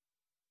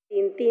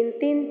Tin, tin,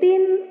 tin,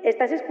 tin.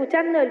 Estás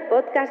escuchando el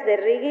podcast de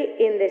Reggae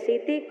in the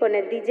City con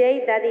el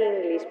DJ Daddy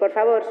English. Por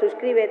favor,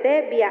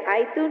 suscríbete vía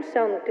iTunes,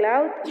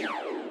 SoundCloud.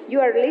 You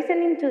are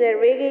listening to the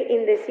Reggae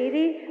in the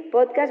City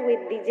podcast with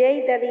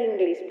DJ Daddy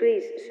English.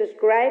 Please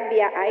subscribe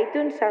via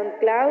iTunes,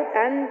 SoundCloud,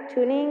 and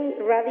Tuning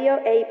Radio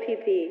app.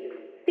 Tin,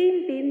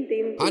 tin, tin,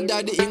 tin. And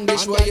Daddy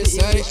English, what you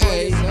say,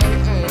 hey?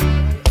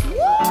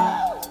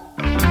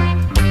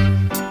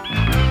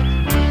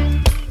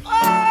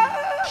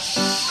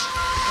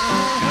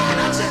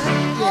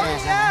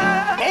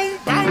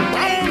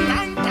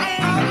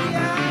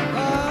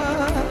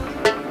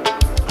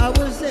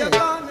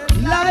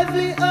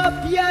 Lively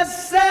up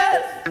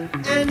yourself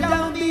and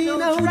don't be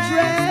no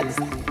dreads.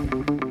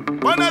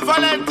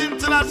 Benevolent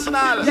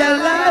International. Yeah,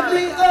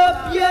 lively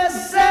up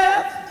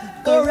yourself.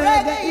 The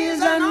reggae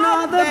is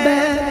another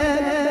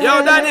bed.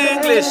 Yo, Daddy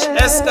English,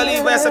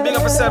 Escaliva, say big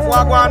up yourself.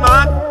 Walk on,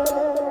 man.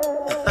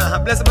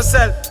 Bless up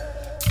yourself.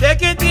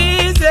 Take it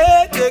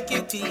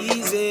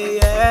easy,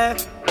 yeah.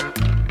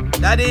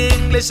 Daddy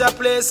English, I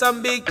play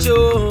some big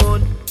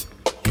tune.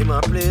 Him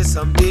I play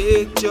some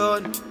big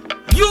tune.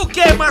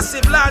 UK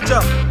massive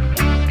larger.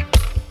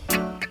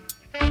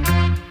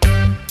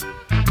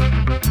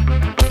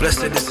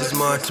 Blessed, this is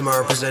Martin. I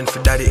represent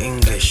for Daddy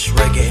English,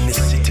 Reggae in the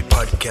City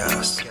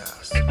podcast.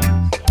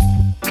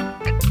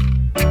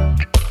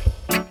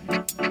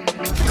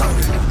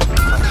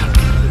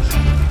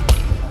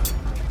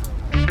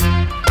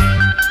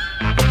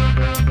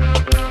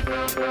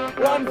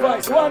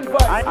 One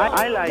voice.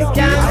 I like it.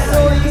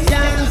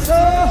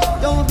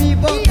 Don't be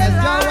bold as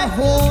you're a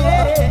whore.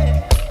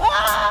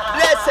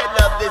 Blessed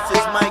love, this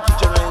is Mikey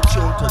General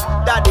Chuntus,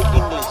 Daddy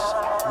English,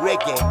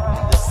 Reggae,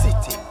 the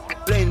City,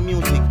 playing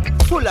music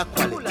full of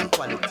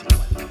quality.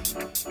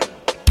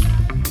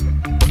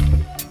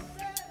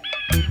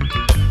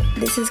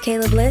 This is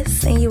Kayla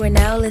Bliss, and you are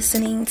now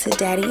listening to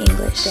Daddy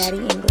English. Daddy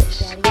English.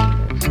 Daddy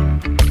English.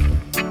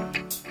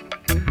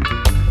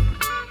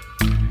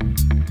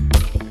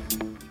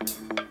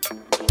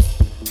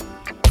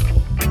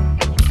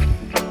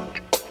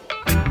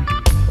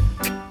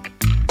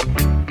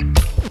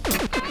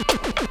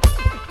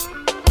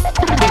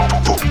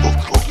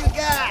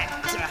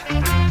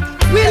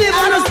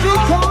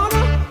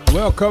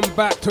 Welcome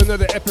back to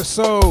another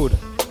episode.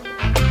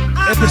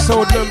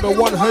 Episode number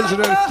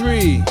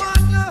 103.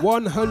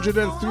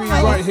 103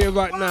 right here,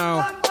 right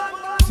now.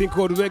 Thing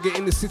called Reggae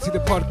in the City, the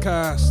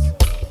podcast.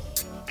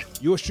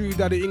 Yours truly,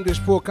 Daddy English,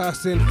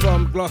 broadcasting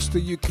from Gloucester,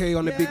 UK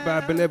on the Big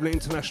Bad Benevolent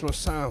International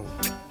Sound.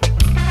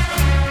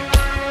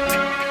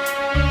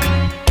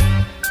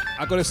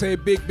 I gotta say a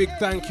big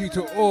thank you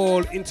to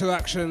all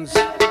interactions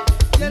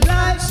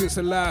since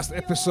the last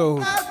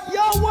episode.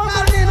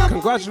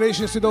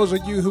 Congratulations to those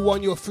of you who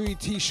won your free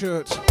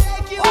t-shirt.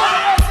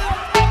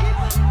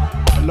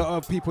 A lot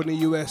of people in the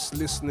US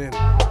listening.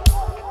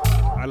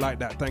 I like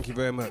that, thank you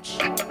very much.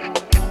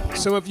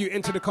 Some of you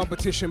entered the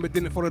competition but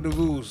didn't follow the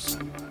rules.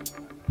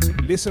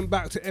 Listen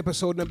back to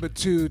episode number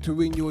 2 to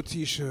win your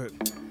t-shirt.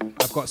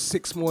 I've got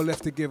 6 more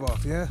left to give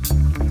off, yeah?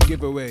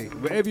 Giveaway.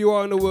 Wherever you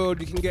are in the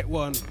world, you can get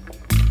one.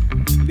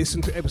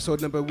 Listen to episode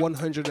number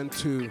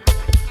 102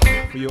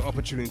 for your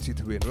opportunity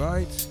to win,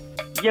 right?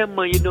 Yeah,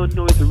 man, you don't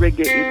know it's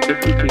Reggae in the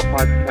City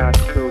podcast,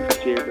 Pro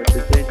J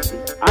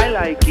representing. I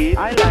like it.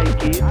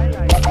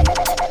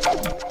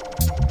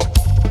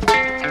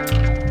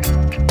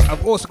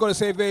 I've also got to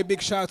say a very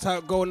big shout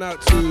out going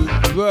out to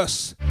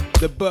Russ,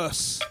 the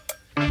Bus.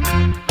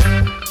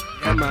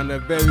 Yeah, man, a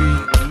very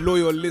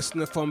loyal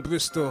listener from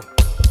Bristol.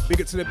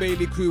 Big it to the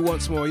Bailey crew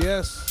once more,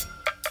 yes?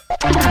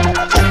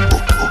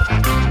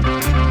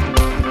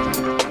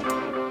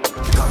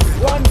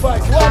 One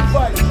voice.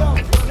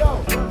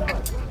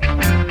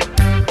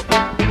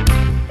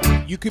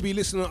 You could be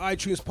listening on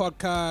iTunes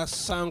Podcast,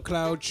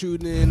 SoundCloud,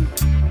 TuneIn,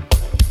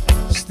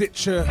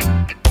 Stitcher,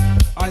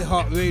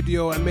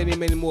 iHeartRadio, and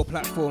many more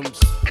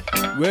platforms.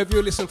 Wherever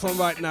you're listening from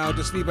right now,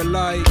 just leave a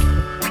like,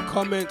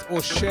 comment,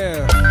 or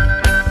share.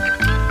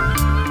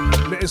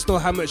 Let us know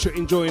how much you're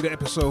enjoying the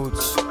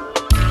episodes.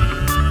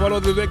 Follow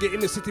the Reggae in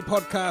the City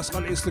podcast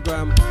on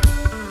Instagram,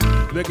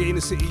 Reggae in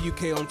the City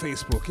UK on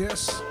Facebook,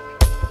 yes?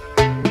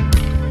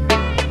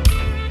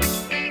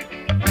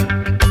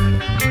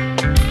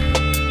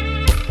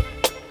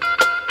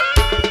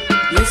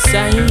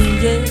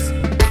 Yes,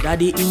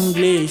 Daddy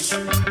English.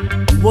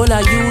 All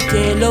of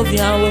UK love you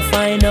and we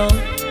find out.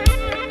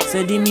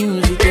 Say the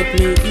music you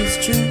play is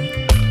true.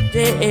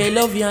 They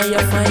love you and you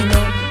find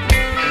out.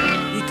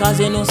 Because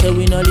they know say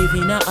we not live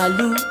in a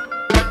aloo.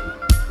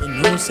 They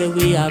know say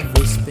we have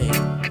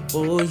respect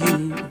for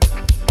you.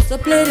 So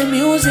play the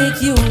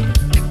music you.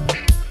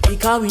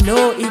 Because we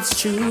know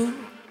it's true.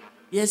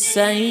 Yes,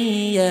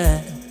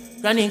 yeah.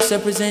 Chronics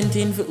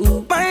representing for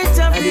who? My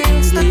job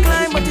is to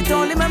climb, but it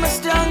only made me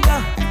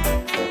stronger.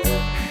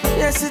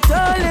 Yes, it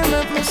only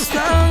made me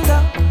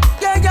stronger.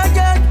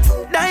 Yeah.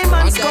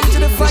 Diamonds come to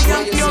the fire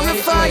and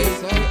purify.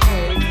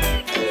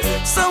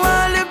 So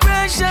all the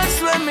pressures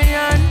when me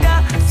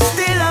under,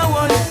 still I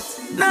want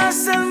it. Now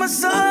sell my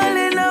soul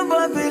in a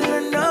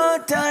Babylon, no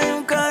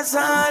time, cause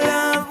all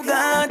I've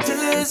got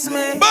is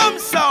me. Boom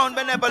sound,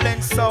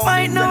 benevolent sound.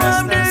 Might not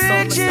have the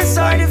riches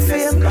or the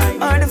fame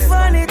or the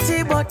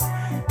vanity, but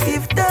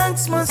give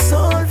thanks, my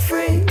soul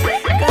free.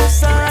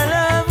 Cause all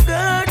I've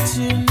got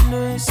in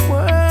this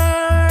world.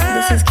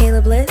 This is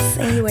Kayla Bliss,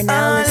 and you are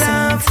now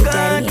listening to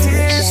Daddy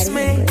English.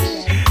 Daddy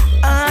English.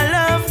 All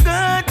I've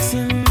got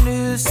in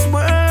this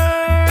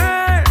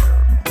world.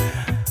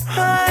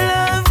 All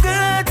I've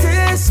got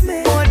is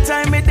me. What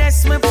time it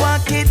is my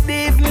pocket,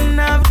 even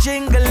have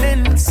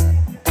jinglings.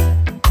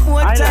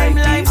 What time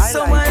life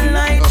so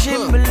unlike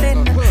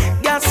jimbling.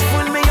 Gas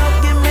pull me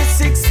up, give me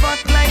 6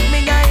 pack like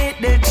me I hit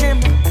the gym.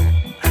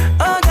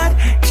 Oh God,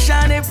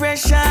 shiny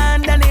pressure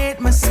underneath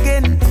my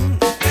skin.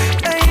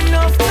 Ain't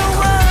enough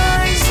no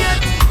eyes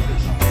yet.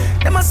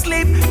 Them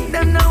asleep,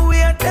 them no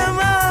wait, them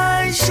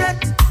eyes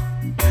shut.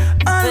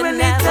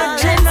 Already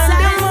touching on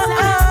them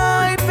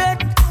I bet.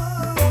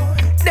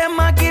 Them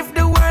I give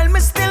the world, me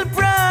still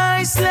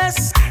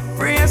priceless.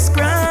 Praise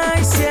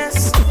Christ,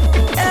 yes.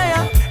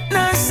 Yeah,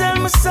 now sell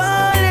my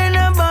soul in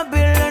a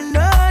Babylon,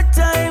 no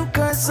time,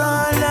 cause all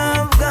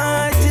I've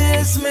got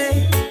is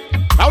me.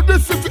 Now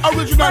this is the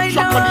original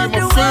Chakadima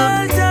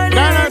film.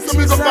 Then to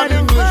big up on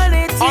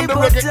English on the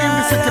Reggae in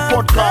the City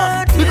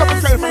podcast. Big up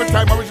yourself every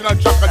time original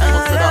Chakadima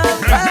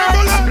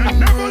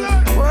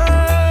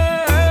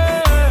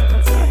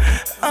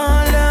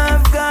all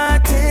I've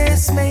got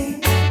is me.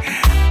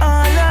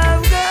 All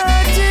I've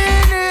got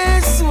in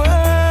this world.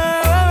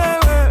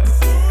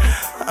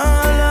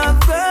 All I've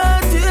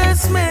got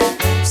is me.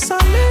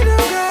 Some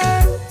little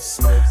girls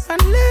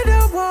and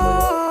little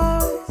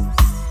boys.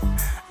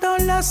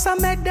 Don't let I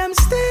make them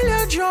steal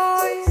your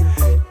joy.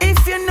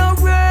 If you no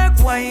work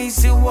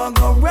wise, you won't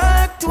go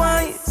work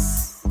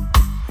twice.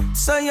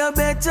 So you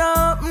better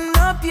open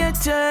up your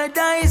third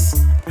eyes.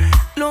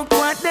 Look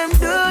what them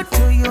do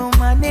to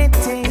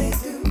humanity.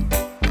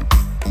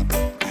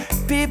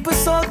 People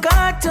so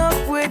caught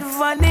up with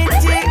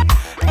vanity.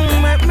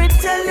 Let me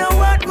tell you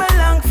what me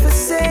long for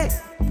say.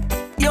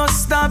 You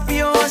stop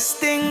your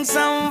stings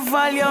and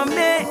volume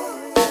me.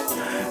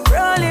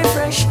 Rolling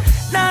fresh,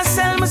 now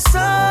sell my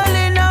soul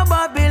in a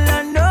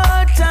Babylon, no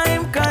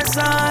time, cause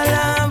all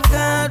I've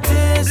got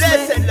is me.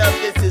 Blessed love,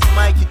 this is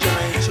Mikey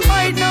Generation.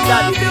 I know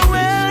I'm the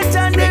wealth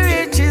and the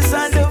riches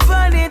and the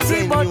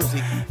vanity, but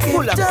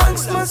give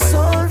thanks my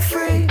soul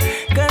free,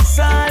 cause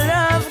all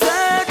I've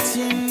got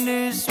in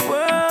this world.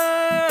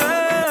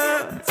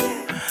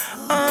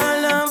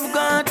 All I've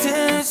got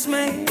is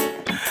me.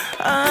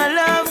 All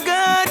I've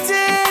got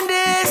in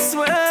this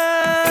world.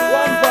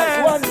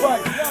 One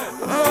voice.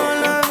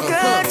 All I've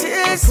got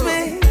is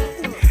me.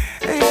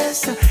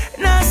 Yes,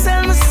 now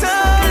sell my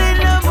soul in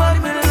the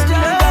Babylon,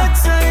 no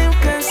time,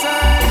 cause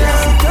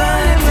I'm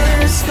calling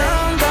me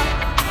stronger.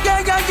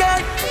 Yeah.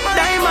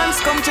 Diamonds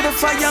come to the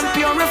fire and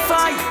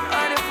purify.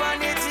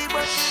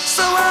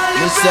 So all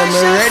the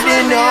me ready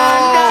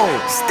now.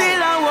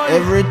 Still I want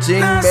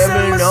everything,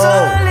 baby,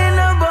 now.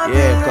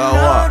 Yeah, cause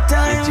what?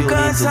 You tune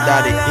into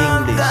Daddy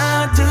English.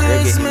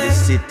 Reggae in the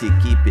City,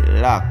 keep it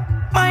locked.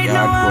 Might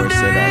know I'm the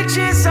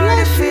riches or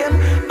the fame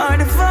or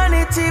the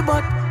vanity,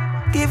 but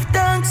give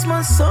thanks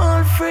my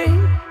soul free,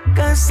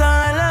 cause all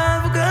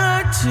I've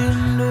got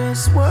in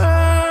this world.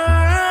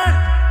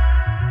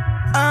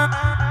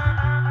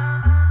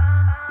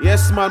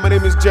 Yes, man, my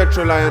name is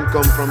Jethro Lion,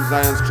 come from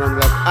Zion Strong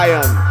Like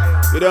Iron.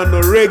 You don't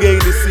know Reggae in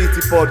the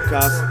City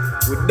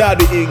podcast with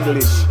Daddy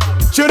English.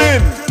 Tune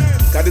in,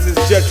 cause this is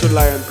Jethro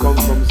Lion, come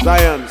from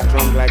Zion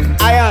Strong Like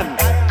Iron.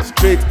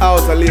 Straight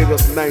out of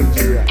Lagos,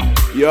 Nigeria.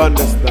 You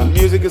understand?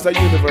 Music is a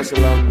universal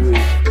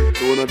language.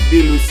 So we don't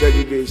deal with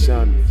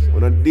segregation. We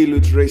don't deal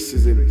with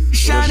racism.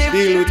 We don't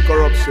deal with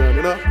corruption,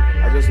 you know?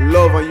 I just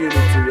love and unity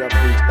we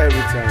preach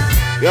every time.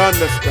 You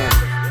understand?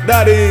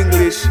 Daddy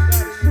English,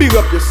 big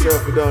up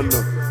yourself, you don't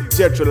know.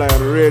 Jethro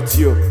Lion rate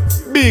you.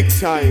 Big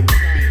time.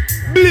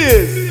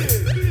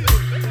 Blaze.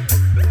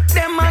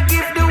 Them I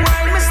give the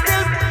world my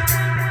still.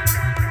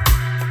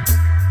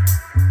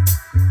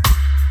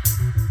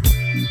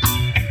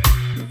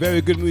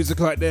 Very good music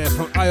right there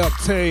from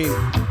iOctane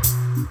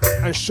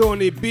and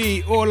Shawnee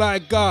B, All I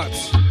Got.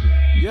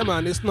 Yeah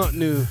man, it's not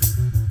new,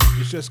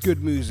 it's just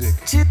good music.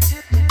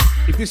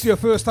 If this is your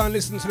first time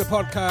listening to the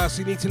podcast,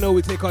 you need to know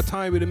we take our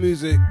time with the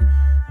music.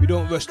 We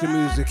don't rush the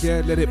music,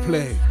 yeah? Let it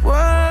play.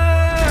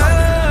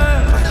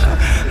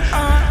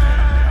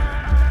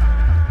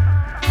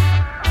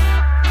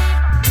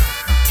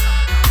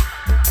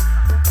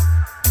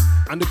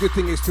 And the good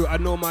thing is too, I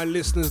know my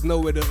listeners know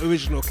where the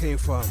original came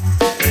from.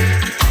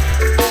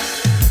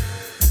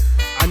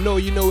 I know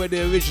you know where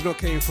the original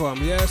came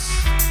from, yes?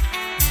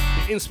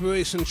 The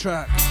inspiration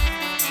track.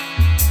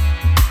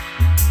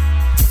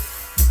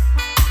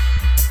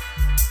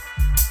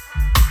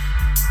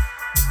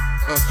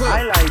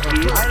 I like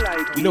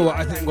it. You know what,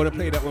 I think I'm gonna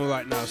play that one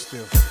right now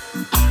still.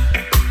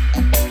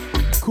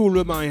 Cool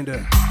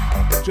reminder,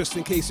 just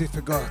in case you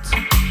forgot.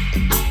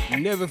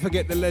 Never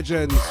forget the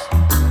legends.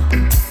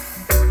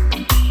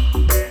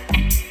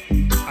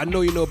 I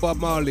know you know Bob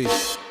Marley,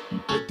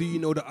 but do you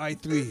know the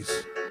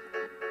I3s?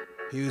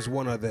 Here's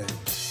one of them.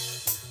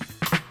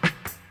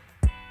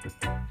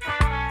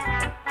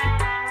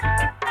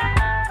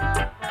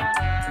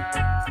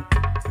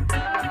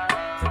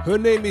 Her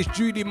name is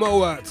Judy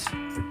Mowat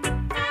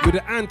with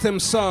the anthem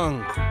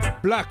song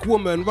Black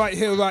Woman right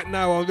here, right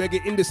now on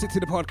Reggae in the City,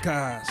 the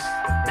podcast.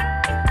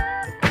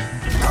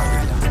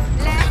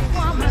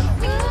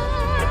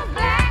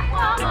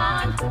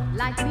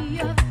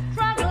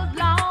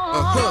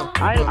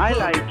 I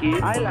like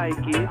it. I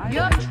like it.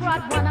 You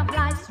trod one of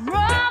life's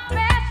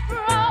roughest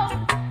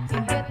road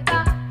and get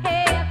the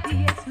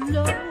heaviest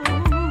load.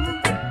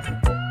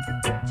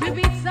 To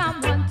be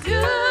someone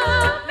to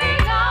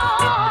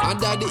belong.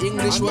 Under the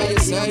English, what you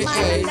say?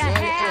 Hey.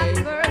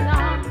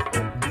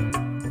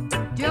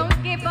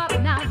 Don't give up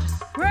now.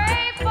 Just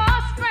pray for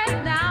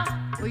strength now.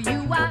 For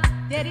you, I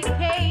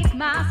dedicate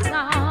my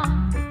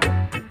song.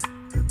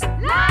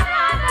 La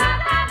la la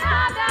la la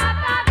la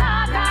la la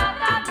la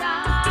la.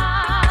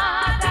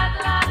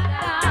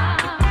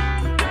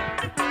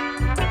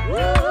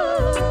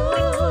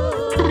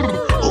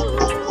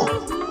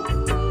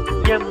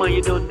 Yeah, man,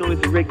 you don't know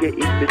it's Reggae in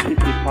the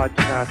City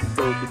podcast,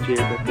 so the J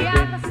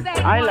represents.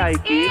 I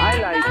like it. I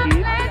like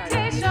it.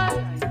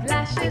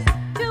 Flashes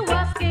to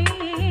our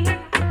skin.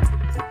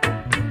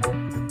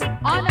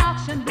 On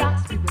auction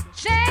blocks, we were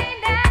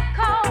chained and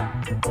cold.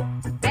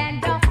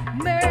 Band of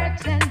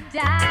merchandise.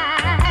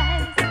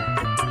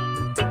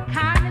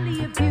 Carnally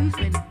abused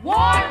when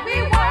war we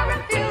were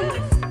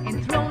refused.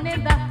 Enthroned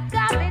in the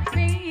garbage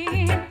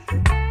bins.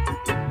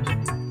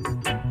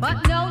 But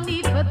no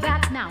need for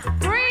that now.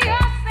 Free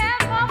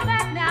yourself of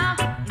that now.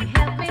 And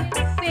help me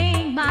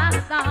sing my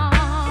song.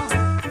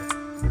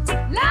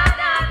 La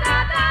da da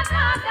da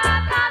da da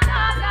da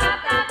da da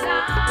da da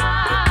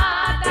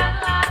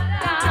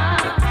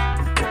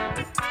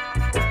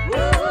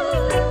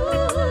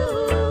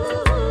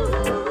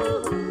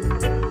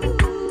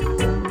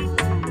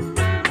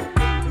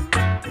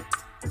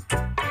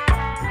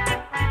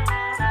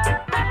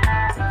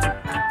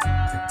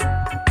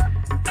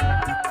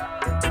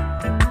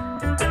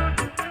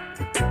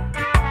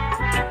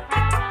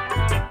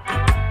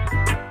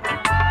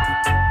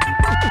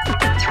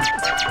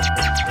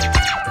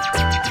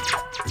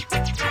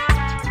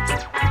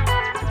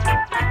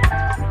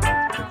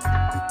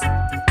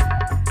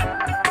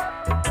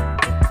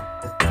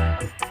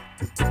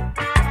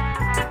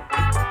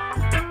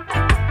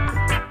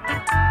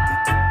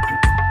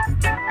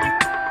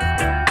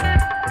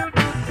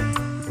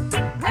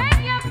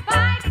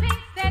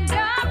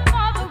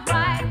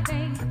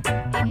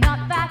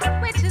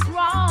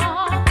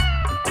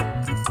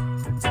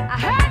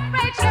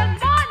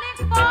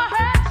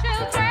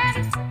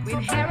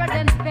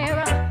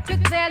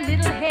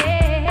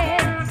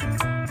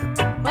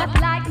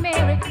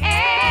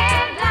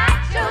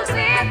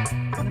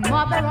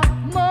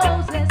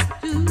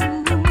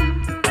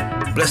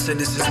Blessed,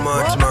 this is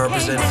Martin, I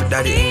represent for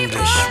Daddy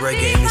English,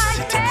 Reggae in the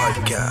City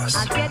podcast.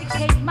 I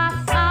dedicate my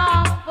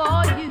song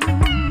for you.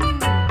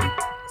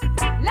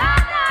 La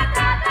da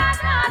da da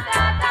da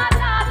da da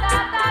da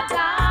da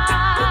da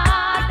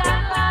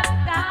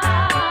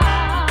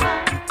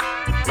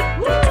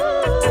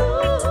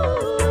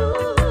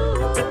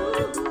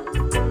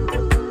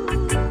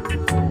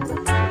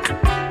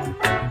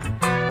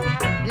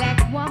Black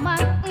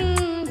woman,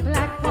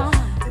 black woman.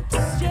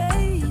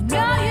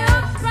 Know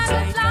you've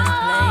struggled long.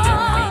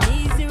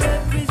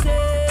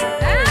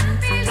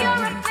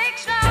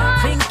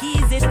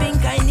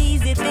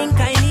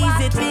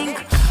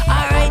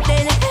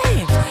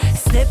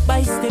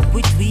 By step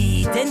with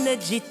weed,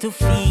 energy to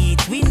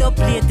feed. We no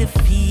play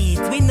defeat,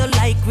 we no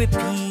like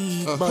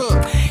repeat.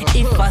 But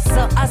if I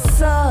saw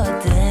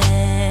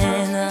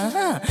then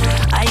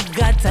I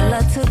got a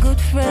lot of good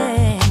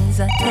friends.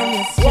 I tell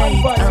you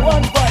straight.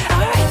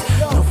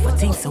 Alright, no for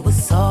things so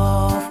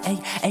soft.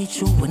 Hey,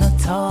 true we no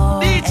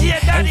talk. DJ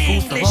Daddy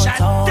English,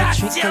 that's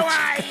your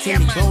wife.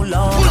 Till it roll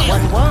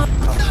off. One.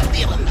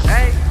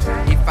 Hey,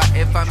 if I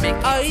ever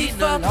make it in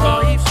the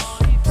life,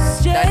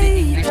 Daddy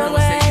English don't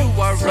say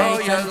you are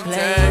royalty.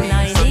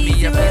 So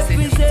be a place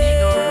anything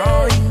or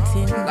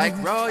royalty. Like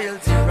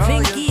royalty.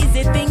 Think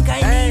easy, think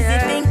I need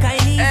it, think I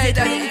need it,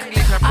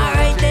 think.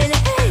 Alright then,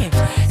 hey.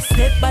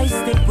 Step by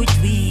step with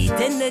weed,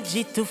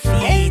 energy to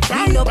feed.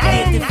 We no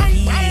play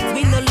defeat,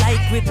 we no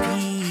like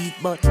repeat.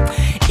 But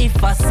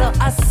if I saw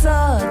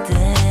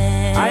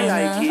then I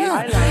like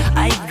it.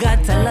 I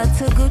got a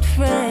lot of good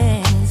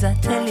friends, I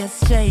tell you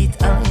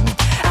straight.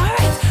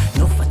 Alright,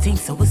 no for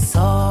things so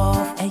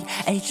soft.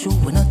 Hey, true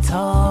we no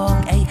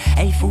talk.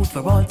 Hey, food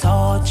for all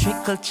thought.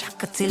 Trickle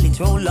chaka till it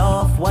roll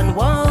off. One.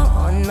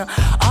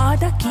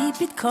 Order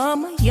keep it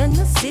calm. You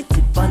no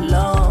city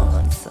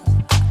balance.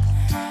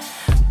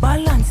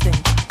 Balance them.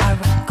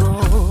 Alright,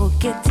 go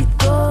get it,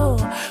 go.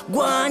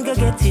 Go and go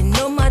get it.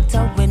 No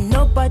matter when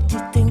nobody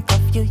think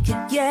of you.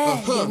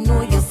 Yeah. You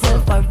know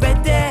yourself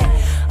already,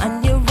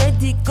 and you're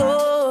ready.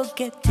 Go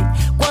get it.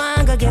 Go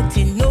and go get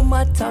it. No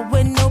matter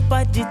when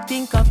nobody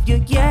think of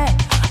you. Yeah.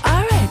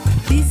 Alright,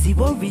 busy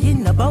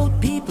worrying about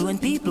people when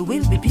people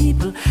will be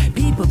people.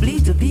 People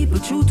bleed to people,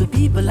 true to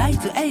people, lie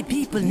to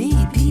people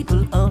need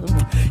people.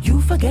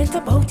 You forget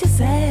about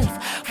yourself,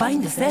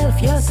 find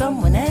yourself, you're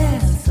someone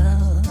else.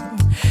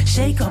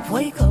 Shake up,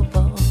 wake up,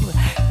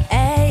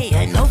 hey,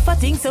 and Enough of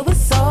things so we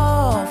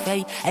soft,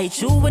 hey,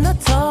 true we not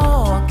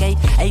talk,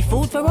 hey,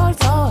 food for all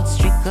thoughts,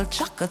 trickle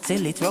chocolate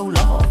till it roll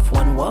off,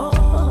 one.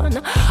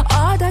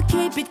 Order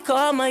keep it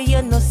calm,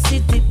 you no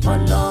city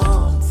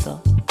balance,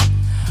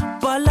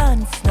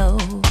 balance now.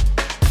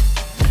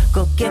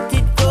 Go get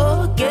it,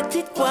 go get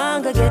it,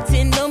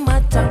 no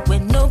matter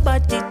when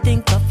nobody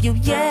think of you,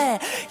 yeah.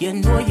 You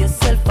know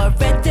yourself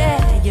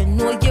already, you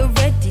know you're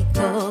ready,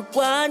 go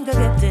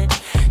get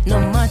it, no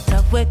matter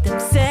what them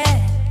say,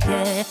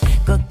 yeah.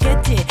 Go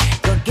get it,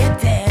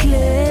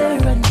 clear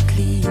and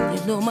clean,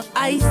 you know my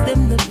eyes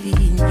them the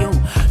lean, yo.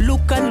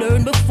 Look and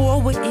learn before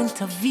we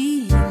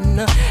intervene.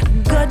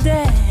 Go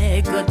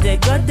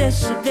there,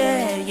 should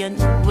there, you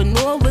know we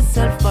know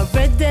ourselves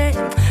already.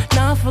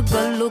 Now for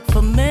go look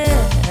for me,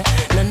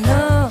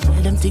 no,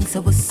 them things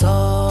that was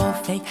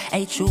soft,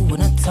 hey, true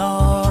when I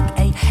talk,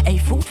 hey,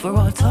 food for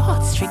all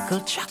thoughts,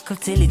 trickle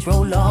chocolate till it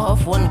roll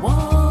off, one.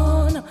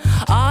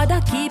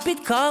 Order keep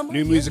it calm.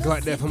 New music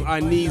like that from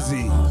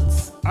Ineasy,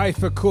 I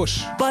for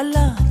Kush.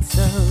 Balance.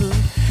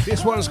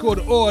 This one's called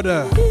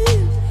Order.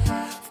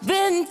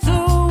 Been through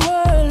a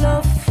world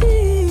of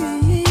fear.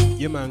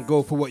 Yeah, man,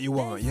 go for what you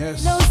want,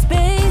 yes? No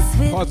space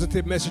with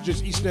positive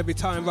messages each and every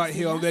time right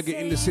here on Reggae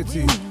in the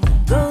City.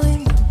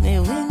 Going,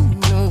 no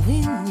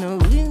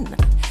win.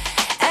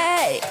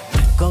 Hey,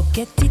 go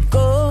get it,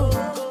 go.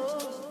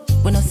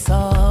 When I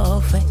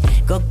soft,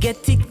 go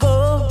get it,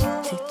 go.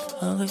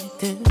 Go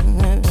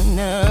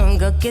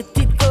get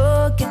it,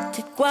 go get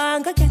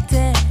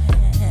it.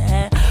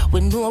 We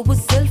know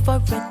ourselves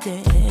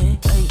already.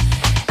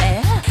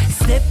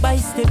 Step by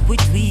step we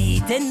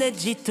tweet,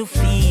 energy to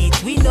feed.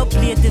 We no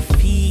play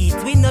defeat,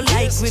 we no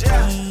like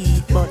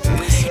repeat. But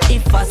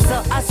if I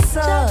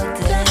saw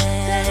then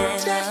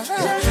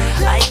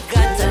I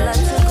got a lot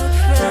of good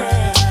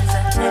friends.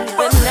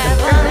 But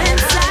never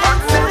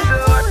inside.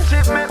 Watch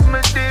it, make me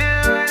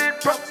deal with it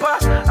proper.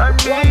 I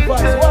mean,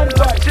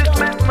 watch it,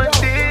 make me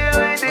deal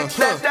with it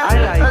better. I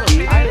like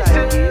it.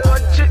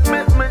 Watch it,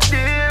 make me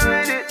deal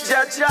with it,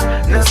 Jaja.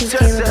 This is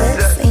Kayla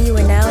Bliss, and you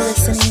are now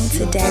listening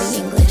to Daddy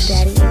English.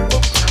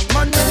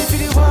 Man ready for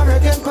the war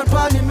again, called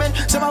Parliament.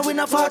 Some we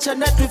not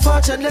fortunate, we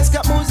fortunate. Let's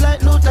get moves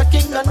like Luther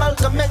King and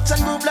Malcolm X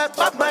and move like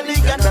Bob Marley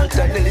and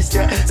Alton Ellis.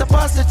 So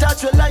pass the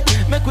touch we like,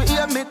 make we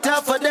hear me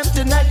talk for them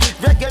tonight.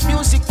 Reggae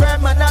music,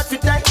 crime and art we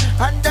die,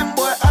 and them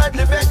boy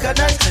hardly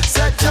recognize.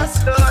 So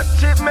just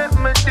watch it, make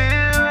me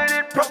deal with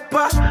it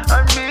proper.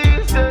 And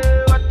me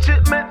say, watch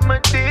it, make me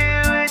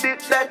deal with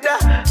it better.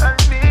 And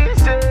me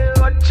say,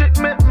 watch it,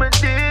 make me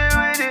deal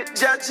with it,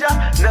 Jaja.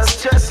 Now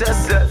stress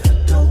yourself.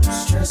 Don't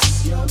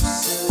stress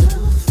yourself.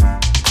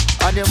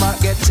 And you might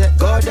get set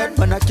golden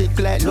when I kick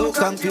like low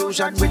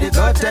confusion with the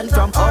curtain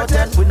from out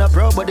and we no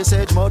pro but the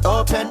sage mouth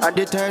open and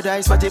the third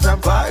eye spotty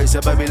from far. It's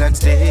a Babylon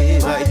stay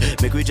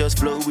right. Make we just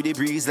flow with the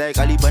breeze like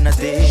Ali on a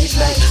stage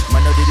like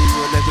man out of the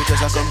road like we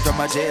just a come from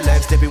a jail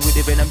life stepping with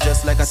the venom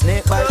just like a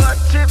snake bite.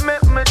 Watch it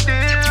make me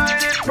deal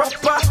with it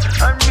proper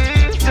and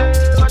me say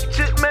watch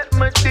it make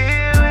me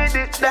deal with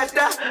it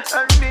better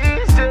and me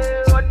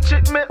say watch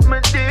it make me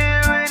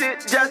deal with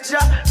it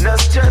Jaja. No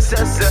stress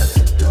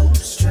yourself. Don't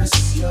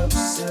stress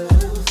yourself.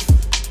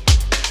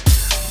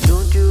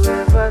 Don't you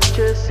ever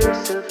stress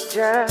yourself,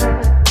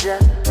 Jaja.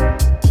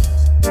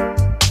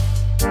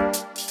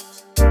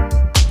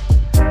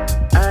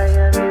 I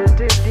am here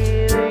to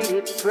deal with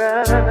it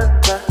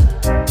proper.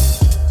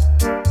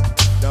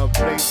 The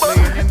place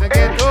playing in the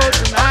ghetto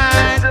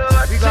tonight.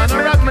 We gonna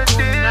rock you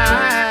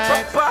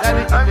tonight.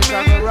 Daddy English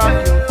gonna rock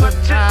you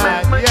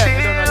tonight. Yeah,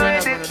 we don't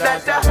know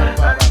that.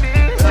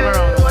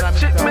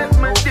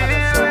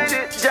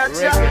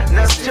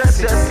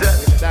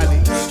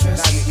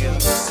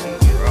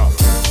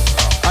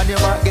 And you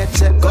might get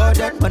set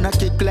golden when I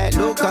kick like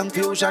low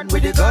confusion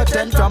with the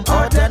curtain from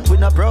out and we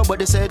no pro but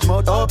the sage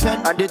mouth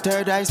open and the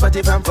third eye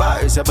spotty from far.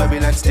 It's a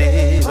Babylon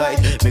stay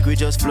right. Make we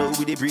just flow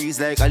with the breeze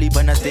like Ali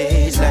on a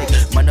stage like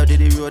man out of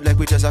the road like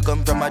we just a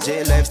come from a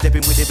jail life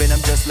stepping with the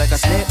venom just like a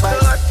snake bite.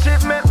 Watch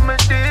it make me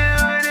deal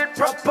with it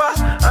proper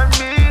and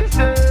me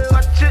say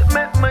watch it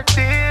make me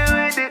deal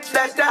with it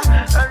better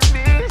and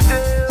me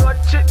say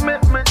watch it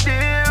make me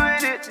deal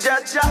with it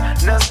Jaja.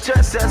 No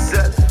stress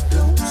yourself.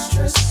 Don't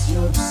stress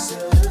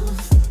yourself.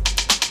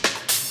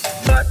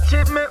 Watch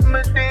it make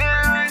me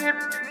deal with it.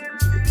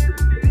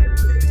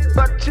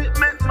 Watch it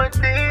make me deal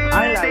with it. I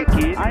like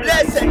it.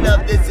 Blessed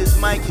love, this is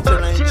Mikey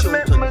Jordan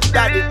Chilton,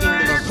 Daddy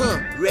English,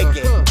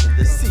 Reggae in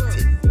the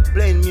City,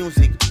 playing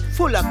music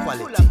full of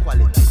quality.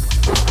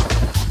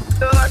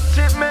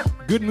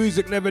 Good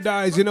music never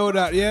dies, you know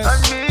that,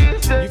 yes?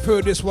 You've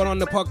heard this one on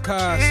the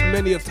podcast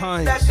many of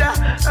times.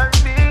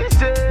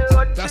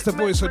 That's the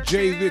voice of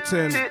Jay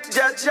Witten,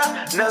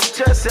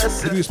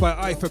 produced by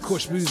I for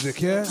Kush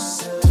Music, yeah?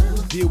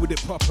 Deal with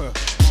it proper.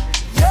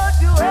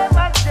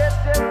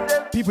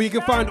 People, you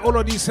can find all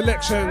of these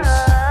selections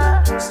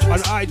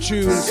on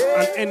iTunes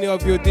and any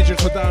of your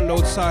digital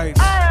download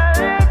sites.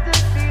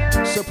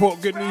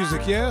 Support good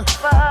music, yeah?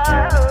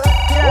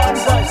 One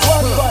voice.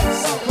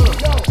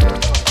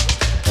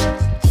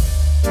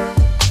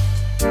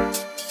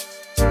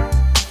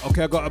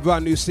 Okay, I got a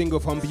brand new single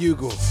from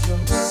Bugle.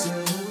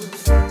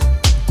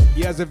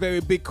 He has a very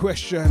big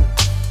question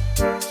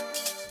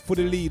for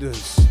the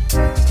leaders,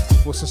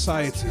 for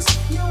society.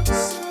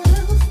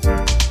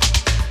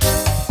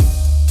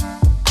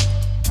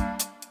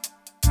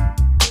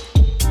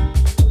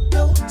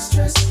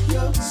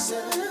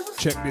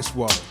 Check this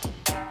one.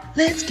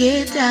 Let's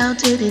get down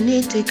to the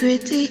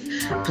nitty-gritty,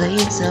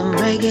 playing some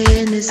reggae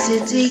in the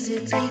city.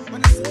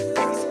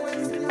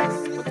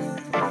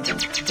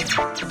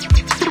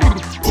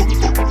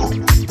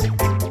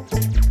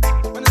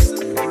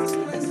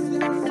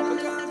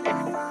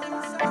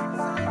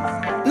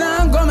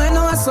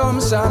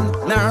 Assumption.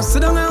 Now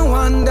sit down and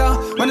wonder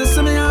when you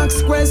see me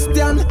ask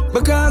question,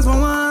 because I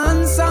want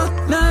answer.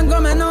 Now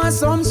go me no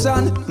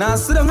assumption. Now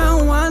sit down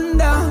and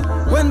wonder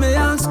when me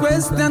ask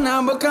question,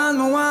 now because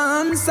I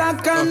want answer.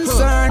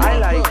 Concern. I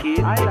like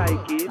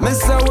it. Me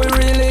say we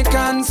really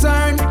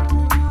concerned.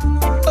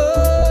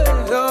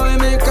 Oh,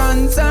 me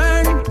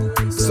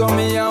concerned. So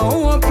me a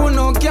hope who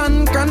no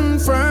can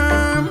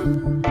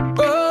confirm.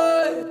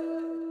 Oh,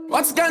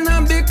 what's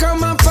gonna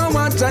become of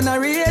our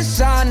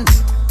generation?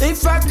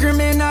 If a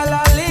criminal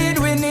a lead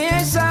we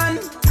nation,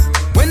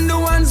 when the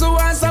ones who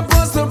are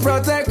supposed to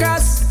protect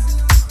us,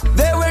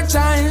 they were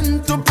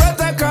trying to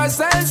protect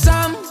ourselves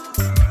from.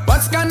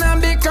 What's gonna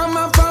become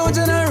of our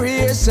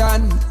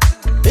generation?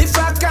 If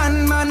a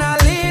con man a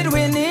lead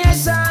we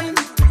nation,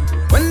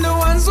 when the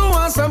ones who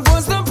are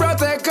supposed to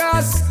protect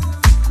us,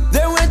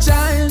 they were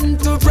trying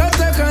to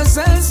protect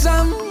ourselves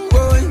from.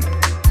 Boy,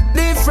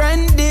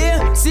 different day,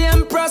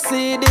 same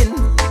proceeding.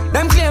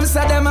 Them claims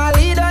that them a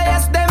leader,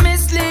 yes, them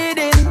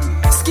misleading.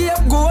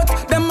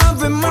 Scapegoat, them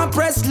have him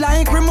oppressed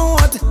like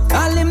remote.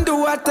 All him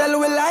do I tell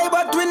we lie,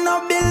 but we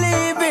not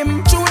believe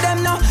him. True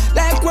them now,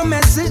 like we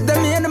message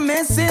them in the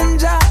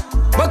messenger.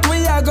 But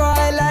we are go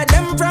highlight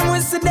them from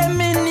we see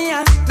them in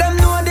here. Them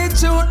know the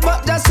truth,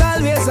 but just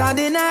always a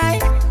deny.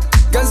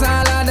 Cause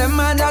all of them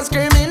are just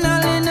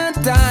criminal in a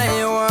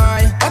time.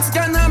 Why? What's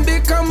gonna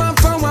become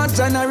of our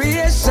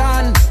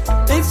generation?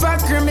 If a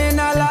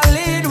criminal a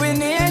lead we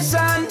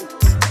nation,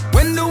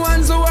 when the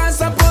ones who are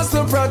supposed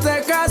to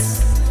protect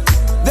us,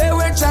 they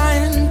were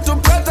trying to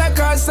protect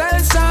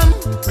ourselves from.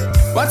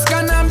 What's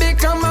gonna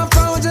become of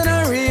our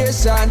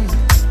generation?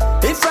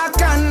 If I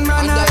can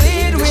man a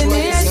lead we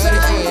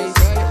nation,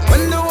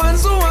 when the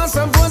ones who are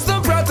supposed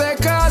to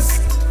protect us,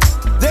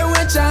 they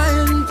were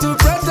trying to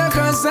protect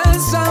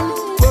ourselves from.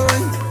 Boy,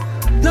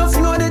 enough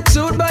know the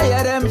truth, but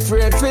yeah, them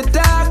afraid for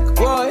talk.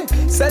 Boy,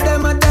 say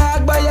them a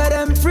dog, but yeah,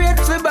 them afraid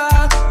for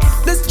back.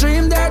 The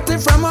stream dirty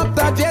from up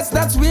top, yes,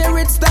 that's where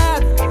it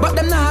start. But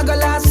them not gonna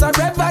last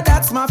forever,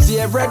 that's my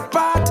favorite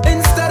part.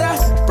 Instead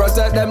of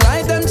protect them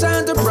like them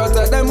trying to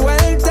protect them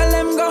well, tell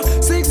them go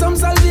seek some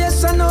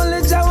salvation,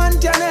 only Jah one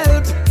can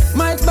help.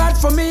 Might bad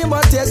for me,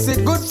 but yes,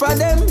 it good for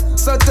them.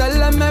 So tell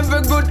them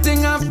every good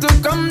thing have to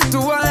come to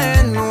an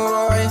end.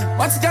 Boy,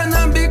 what's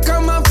gonna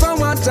become of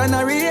our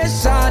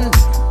generation?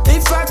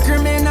 If a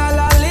criminal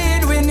a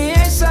lead we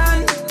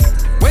nation,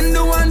 when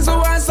the ones who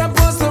are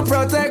supposed to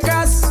protect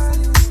us,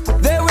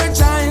 they were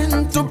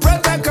trying to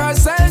protect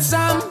ourselves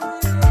from.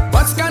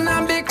 What's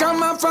gonna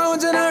become of our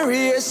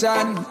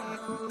generation?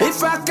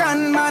 If I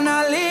can man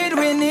a lead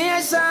we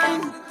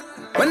nation,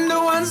 when the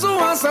ones who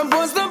are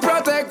supposed to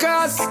protect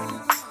us,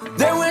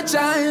 they were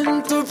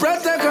trying to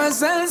protect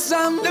ourselves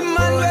from. The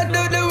man will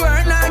do the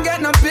work, not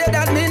get no pay,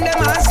 that mean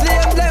them a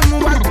slave.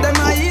 Them what them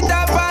a eat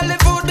up all the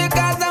food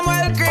because them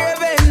well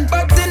craving.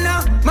 But in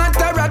a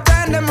matter of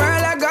time, them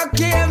early I got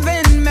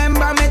caving.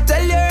 Remember me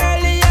tell you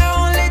earlier,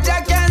 only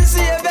Jah can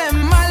save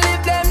them. I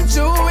live them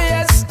 2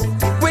 years,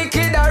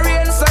 wicked a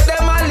rain, so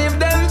them I live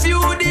them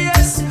few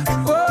days.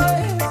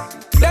 Boy,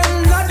 them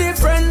not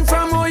different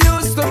from who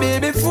used to be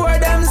before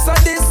them, so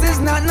this is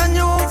not no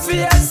new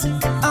face.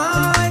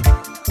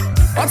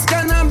 What's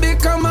gonna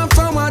become of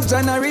our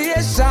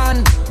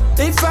generation?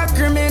 If a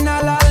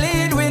criminal a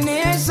lead we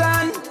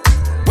nation,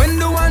 when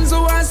the ones who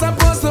are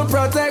supposed to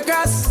protect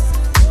us,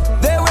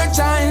 they were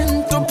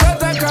trying to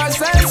protect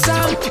ourselves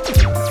from.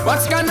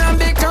 What's gonna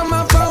become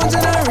of our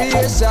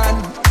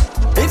generation?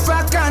 If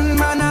a can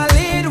man a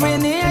lead we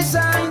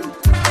nation,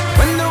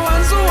 when the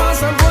ones who are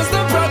supposed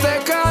to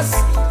protect us,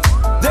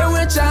 they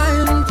were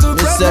trying to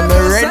protect ourselves.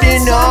 Listen, ready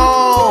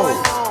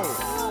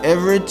now.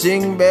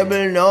 Everything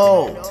baby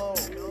know.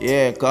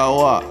 Yeah,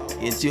 Kawa,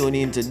 you tune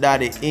into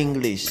Daddy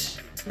English.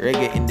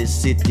 Reggae in the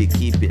city,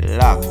 keep it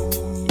locked.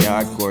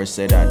 Yeah, hardcore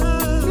say that.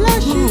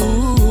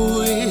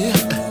 Ooh, yeah.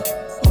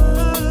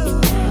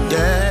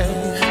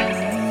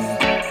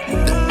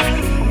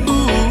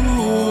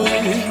 Ooh,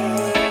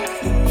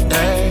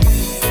 yeah.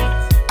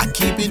 I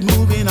keep it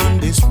moving on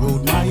this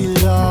road, my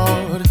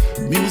Lord.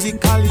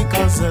 Musically,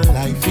 cause the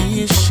life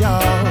is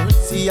short.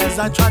 See, as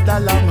I trot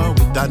along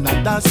with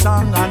another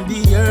song on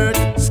the earth,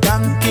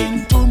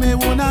 skanking to me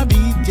wanna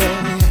beat,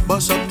 yeah.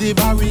 Bust up the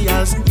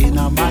barriers in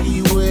my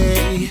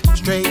way.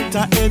 Straight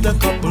ahead, a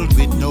couple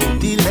with no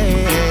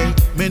delay.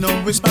 Me no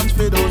response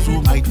for those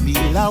who might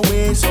feel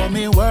away. So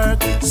me work,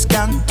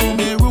 skank to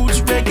me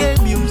roots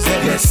reggae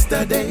music. Yes,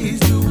 yesterday's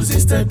news,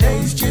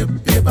 yesterday's chip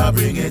paper.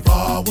 Bring it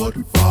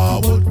forward,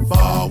 forward,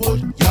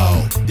 forward,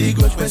 yo. The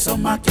goods where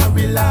some I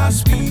carry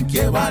last week,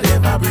 yeah,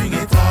 whatever. Bring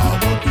it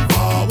forward,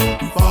 forward,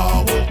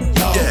 forward,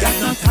 yo. Got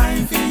no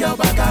time for your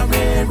bag of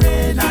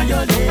ray, now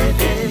your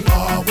lady.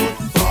 Forward,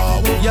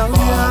 forward, yo,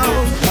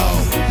 forward, yo.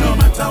 No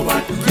matter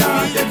what,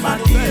 yeah, them my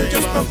deal,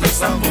 just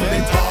progress and move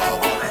it forward.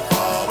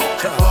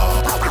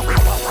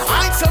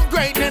 Some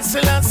greatness,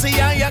 Selassie,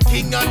 I a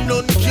king and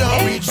none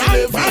can reach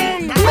level.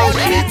 Born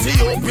in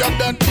Ethiopia,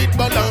 that did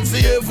balance the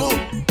evil.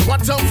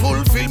 What a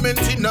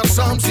fulfillment in a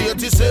Psalms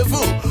 87.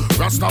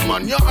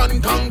 Rastaman, you're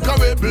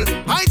unconquerable.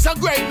 Heights of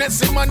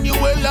greatness,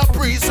 Emmanuel, a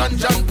priest, and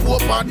John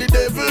Pope are the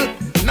devil.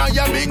 Now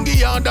you're being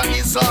the other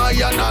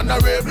Isaiah and a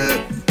rebel.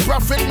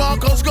 Prophet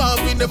Marcus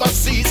Garvey never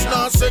cease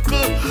nor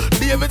sickle.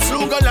 David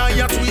slew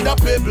Goliath with a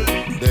pebble.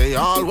 They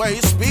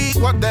always speak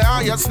what their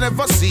eyes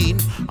never seen,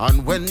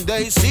 and when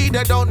they see,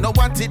 they don't know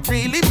what it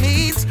really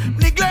means.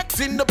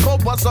 Neglecting the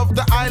powers of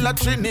the Isle of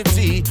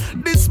Trinity,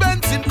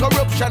 dispensing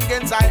corruption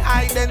against our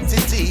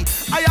identity.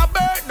 I have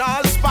burned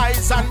all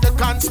spies and the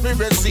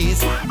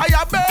conspiracies. I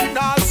have burned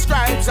all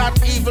scribes and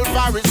evil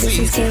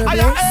Pharisees. I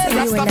have heard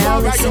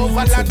Rastafari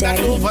over land and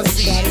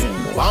overseas.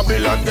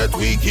 Babylon get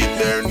weak in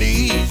their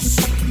knees.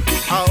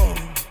 Oh,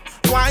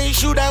 why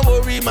should I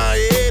worry my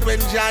head when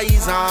Jah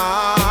is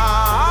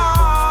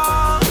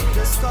on?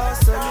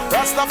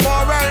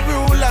 Rastafari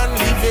rule and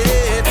live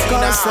it.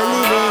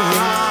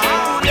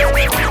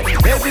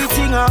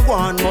 Everything I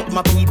want, but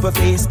my people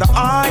face the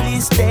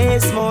hardest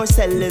days. More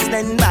sellers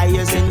than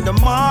buyers in the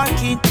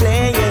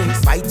marketplace.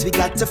 Fight, we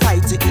got to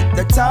fight to hit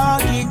the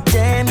target.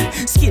 Them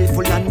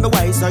skillful and the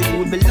wise, or you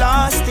will be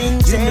lost in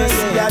jail.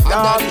 See a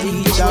dog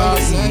eat dog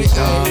eat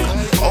dog.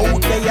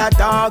 Out there a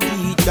dog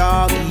eat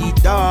dog eat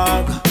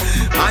dog.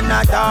 And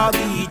a dog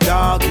eat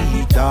dog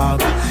eat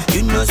dog.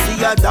 You know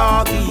see a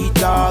dog eat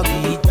dog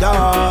eat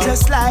dog.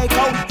 Just like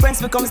how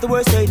friends becomes the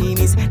worst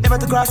enemies, never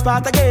to cross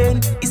path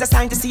again. It's a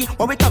sign to see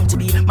what we come to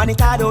be. Man, it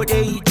hard out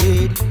they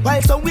did.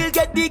 While some will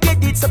get big,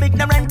 get it. Some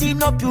ignorant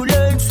in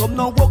opulence. Some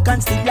no walk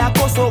and still like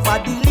us over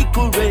the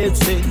little red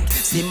sin.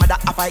 See mother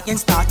a fight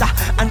against starter,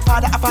 and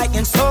father a fight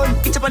against son.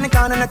 Each up on the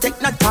corner and I take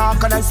no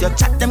talk. And as you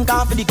chat them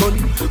gone for the gun.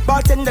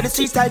 Bartender the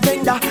street style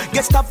vendor,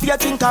 get stopped for your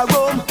drink or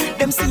rum.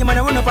 Them see man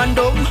I run up and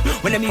down.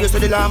 When them used to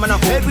the lamb and I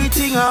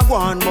everything I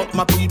want, but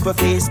my people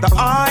face the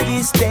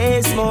hardest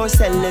days. More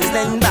sellers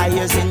than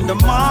buyers in the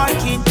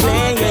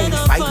marketplace.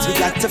 Fight, we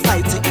got to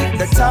fight to hit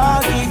the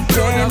target.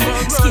 Then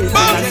skills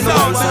and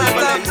goals.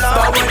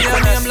 But when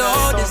your name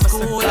loud, it's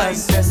cool like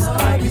this.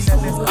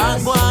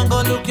 And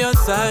go look your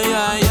side,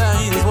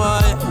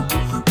 why?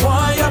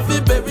 Why you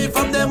feel baby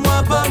from them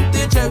one pop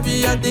the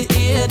cherry at the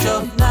age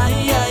of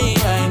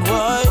 9?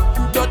 Why?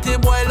 Dirty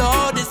boy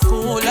loud, it's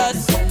cool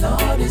as.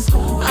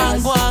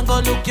 And go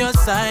look your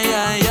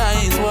side,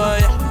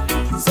 why?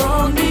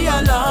 Sound the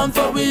alarm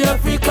for we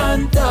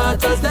African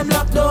daughters. Them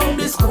lock down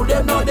the school,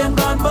 them know them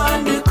gone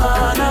ban the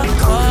corner.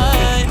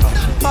 Why?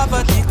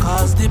 Poverty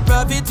caused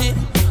depravity,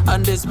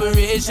 and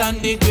desperation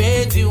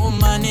degrades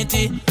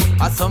humanity.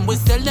 As some we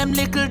sell them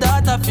little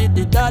data for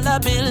the dollar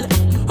bill.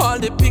 All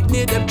the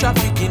picnic them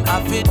trafficking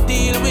have to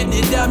deal with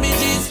the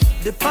damages.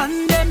 The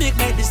pandemic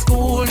made the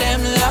school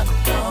them lock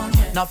down.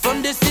 Now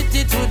from the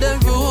city to the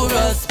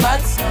rural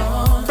spots,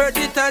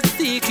 predators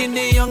seeking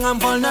the young and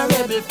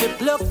vulnerable. To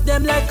pluck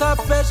them like a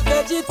fresh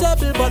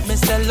vegetable. But me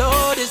sell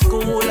all the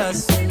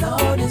schoolers.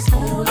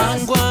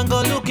 And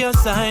go look your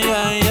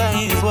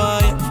signs,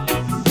 why?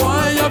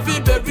 Why you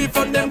feel baby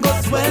from them go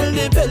swell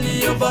the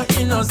belly of a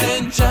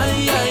innocent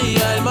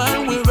child?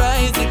 Man we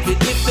rise if we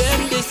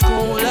defend the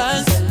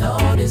schoolers.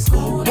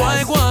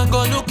 Why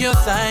go look your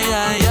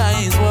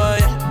signs, why?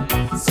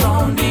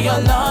 Sound the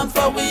alarm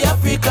for we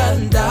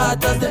African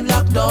daughters. Them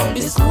lock down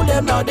the school,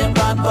 them now them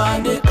gone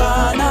on the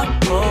corner.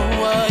 Oh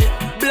why?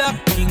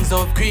 Black kings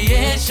of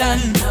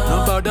creation,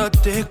 no bother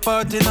take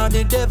part in all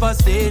the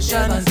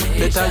devastation.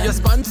 Better you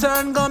sponsor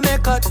and go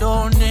make a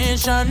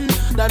donation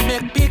than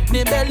make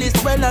picnic belly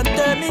swell and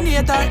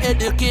terminate our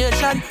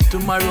education.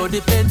 Tomorrow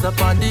depends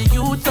upon the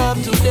youth of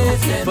today.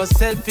 For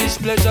selfish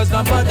pleasures,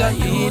 no bother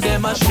heed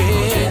them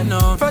astray.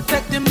 No,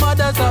 protect the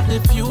mothers of the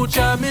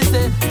future, me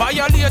say.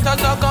 Violators are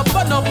gonna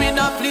burn up in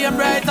a flame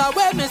right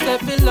away, me say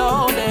feel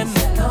loud them.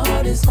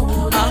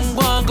 And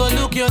go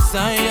look your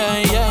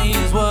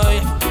signs, boy.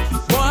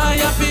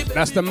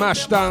 That's the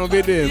mash down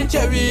rhythm.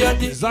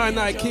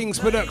 Zionite Kings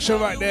production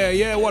right there.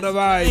 Yeah, what a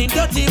vibe.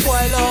 Blessed, this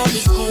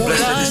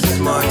is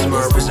Martin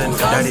represent for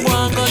Daddy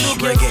English.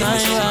 Reggae in the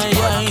City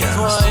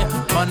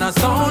Podcast. On a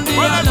sound the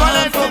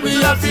alarm for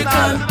we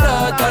African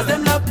daughters.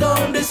 Them lock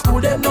down the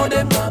school, them know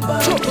them number.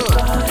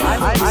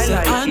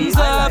 Hands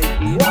up.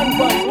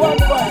 One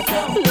part.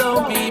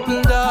 Low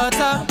people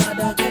daughter.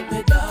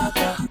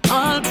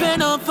 All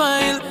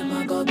pedophile.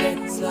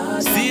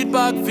 Seed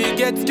bag fi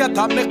get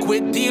scatter, make we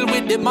deal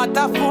with the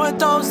matter.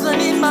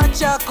 4,000 in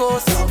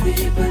Machakos.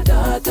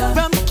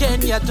 From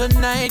Kenya to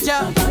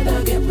Niger.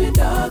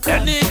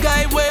 Any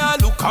guy where I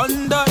look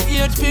under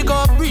age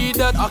figure breed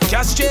that a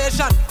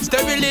castration,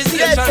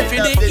 sterilization for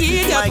the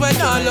idiot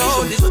when all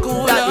out the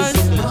schoolers.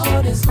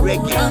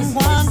 reggae. And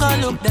one go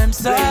look them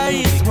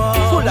size,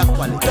 wow. Full of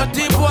quality.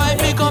 Dirty boy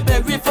pick up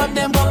every from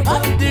them go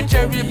pop the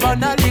cherry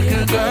on a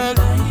little girl.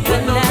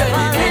 When no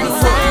baby in the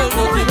world,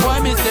 dirty boy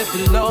me say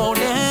below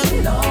them.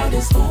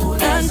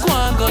 And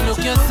one go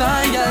look your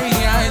side,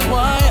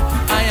 boy.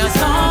 I am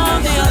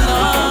something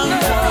along,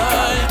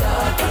 boy.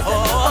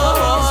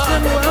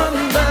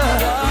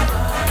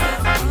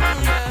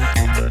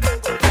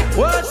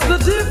 What's the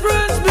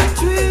difference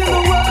between the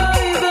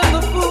wise and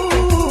the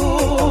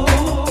fool?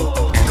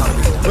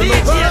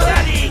 DJ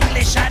Daddy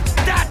English, and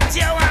that's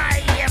your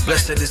wife.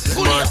 Blessed, this is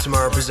Martin, I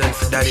represent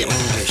for Daddy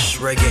English,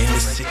 Reggae in the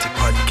City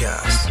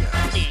podcast.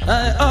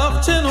 I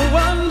often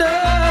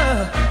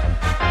wonder,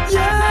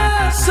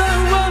 yes,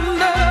 I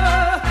wonder,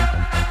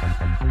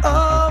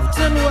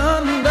 often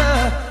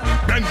wonder.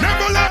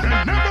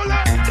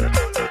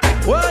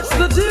 What's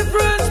the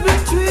difference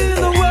between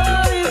the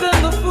wise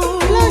and the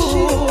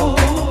fool?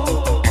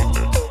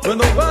 When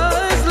the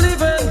wise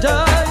live and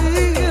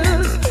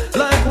dies,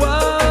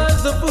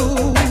 likewise the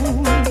fool.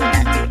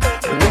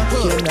 What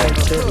can I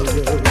tell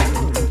you?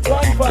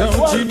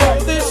 Don't you know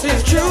this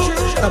is true?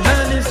 A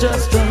man is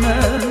just a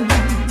man.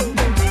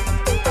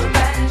 A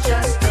man is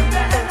just a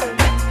man.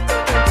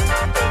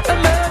 A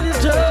man is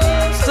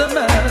just a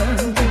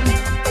man.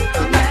 A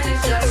man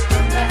is just a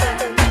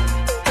man.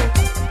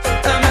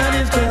 A man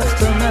is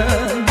just a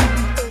man.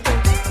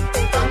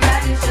 A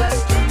man is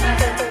just a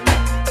man.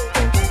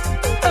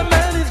 A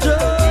man is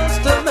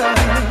just a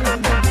man.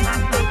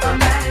 A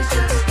man is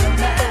just a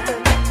man.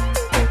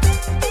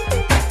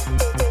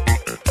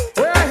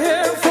 We're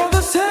here for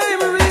the same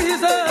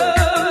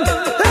reason,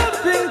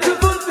 helping to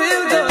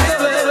fulfill God's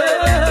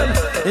plan.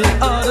 In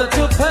order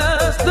to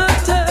pass the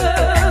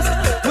test,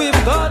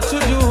 we've got to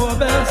do our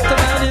best. A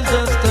man is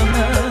just a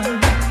man.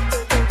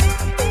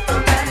 A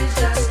man is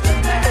just a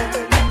man.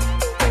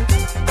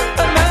 A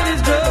man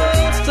is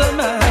just a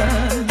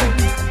man.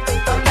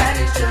 A man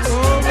is just a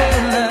man.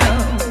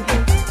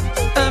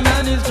 A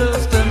man is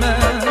just a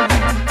man.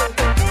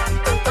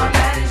 A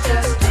man is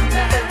just a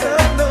man.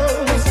 God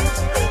knows.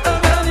 A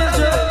man is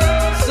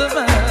just a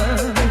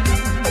man.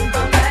 A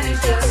man is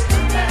just a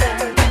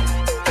man.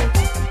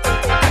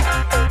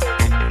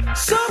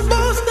 Some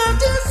boast not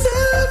to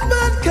serve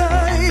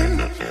mankind,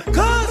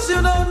 'cause you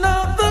don't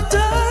know the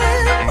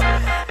time.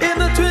 In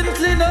the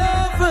twinkling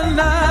of an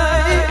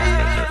eye,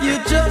 you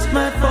just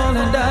might fall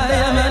and die. A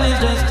man is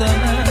just a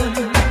man.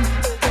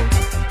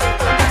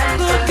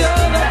 Good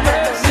God have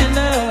mercy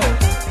now.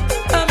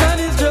 A man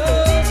is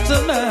just a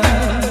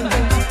man.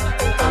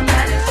 A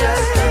man is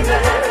just a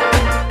man.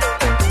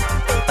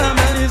 A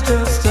man is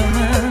just a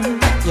man.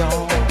 Yo.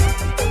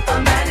 A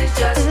man is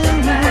just a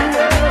man.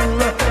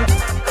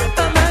 A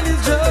man is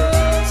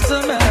just a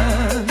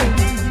man.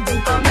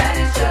 A man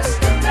is just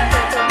a man.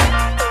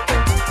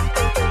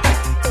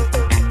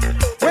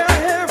 We're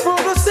here for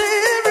the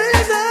same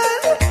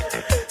reason,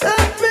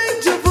 helping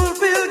to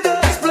fulfill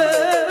God's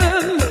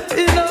plan.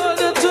 In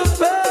order to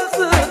pass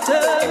the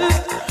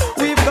test,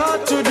 we've got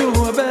to do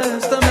our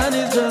best. A man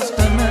is just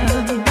a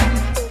man.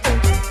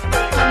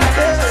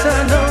 Yes, I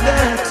know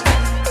that.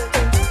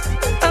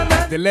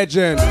 The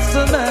legend. Just a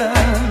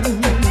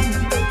man.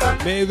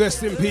 May he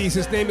rest in peace.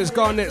 His name is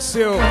Garnet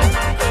Seal. A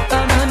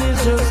man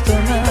is just a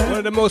man. One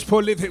of the most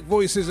prolific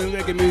voices in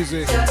reggae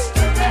music.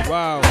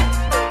 Wow. A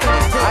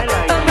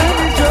man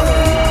is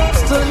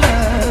just a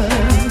man.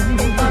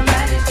 A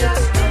man is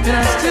just a man. And I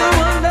still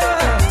wonder.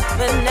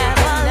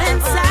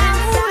 Benevolent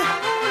sound.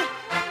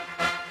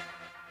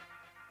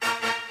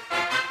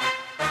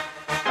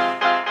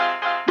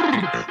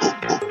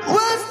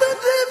 What's the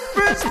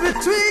difference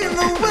between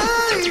the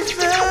wise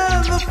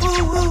and the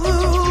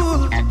fool?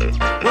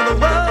 When the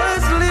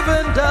wise live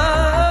and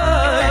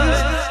dies,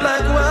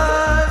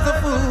 likewise the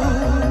fool.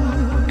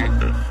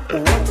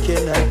 What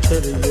can I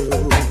tell you?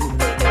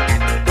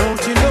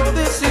 Don't you know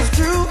this is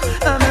true?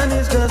 A man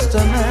is just a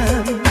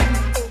man.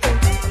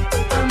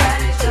 A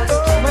man is just a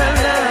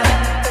man.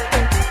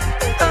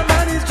 A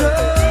man is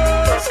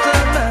just a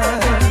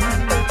man.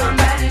 A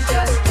man is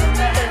just a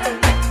man.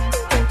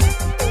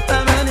 A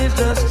man is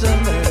just a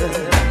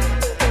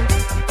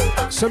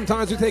man.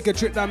 Sometimes we take a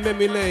trip down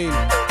memory lane. A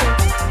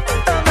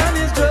man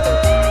is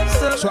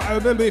just a So I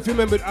remember, if you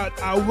remember,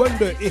 I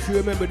wonder if you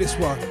remember this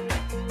one.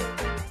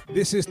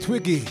 This is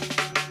Twiggy.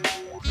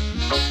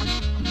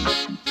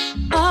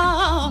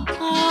 Oh,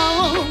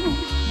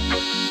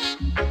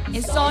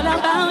 it's all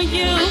about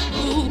you.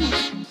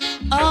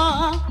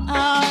 Oh,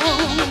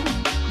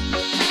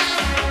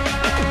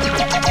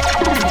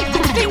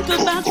 think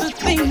about the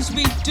things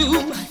we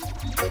do,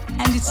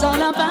 and it's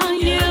all about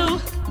you.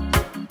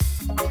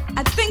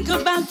 I think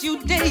about you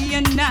day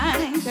and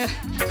night,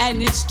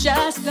 and it's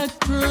just the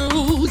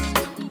truth.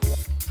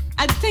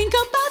 I think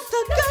about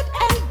the good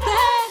and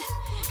bad,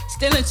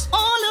 still it's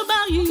all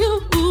about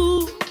you.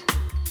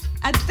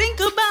 I think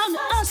about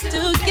us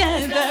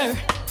together,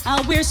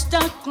 how we're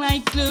stuck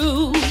like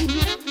glue.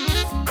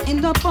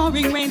 In the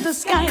pouring rain, the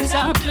skies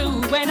are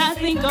blue. When I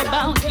think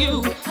about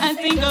you, I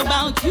think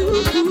about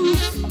you.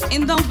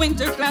 In the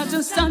winter clouds,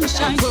 the sun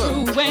shines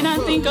through. When I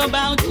think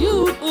about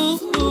you,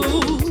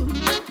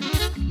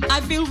 I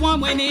feel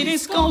warm when it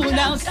is cold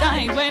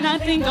outside. When I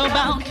think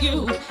about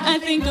you, I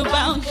think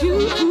about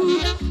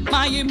you.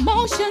 My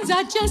emotions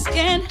I just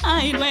can't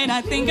hide when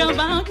I think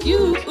about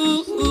you.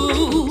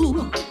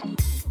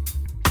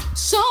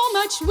 So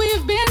much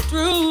we've been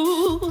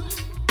through,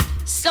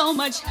 so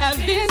much have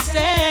been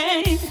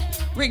said.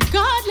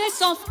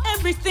 Regardless of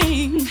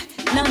everything,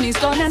 none is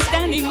gonna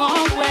stand in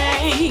our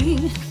way.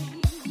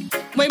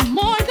 We're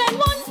more than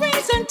one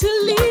reason to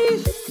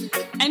live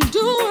and do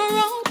our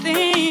own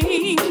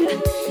thing.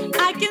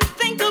 I can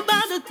think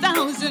about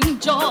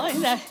 1,000 joy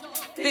that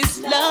this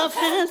love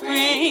has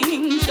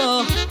brings.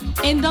 Oh,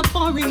 in the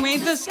pouring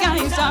rain, the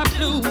skies are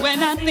blue.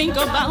 When I think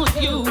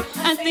about you,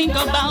 I think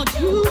about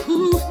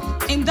you.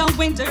 In the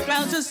winter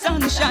clouds, the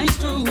sun shines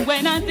through.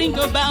 When I think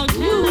about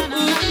you.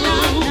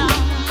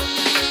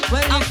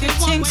 Well, if you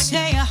think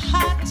say you're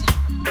hot,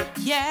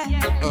 yeah,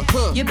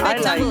 you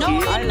better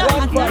know you're not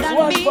hotter than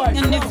me.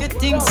 And if you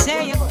think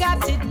say you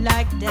got it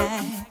like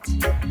that,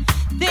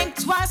 think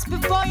twice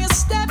before you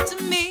step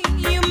to me.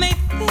 You may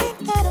think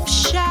that I'm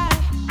shy,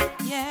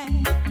 yeah,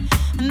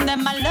 and that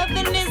my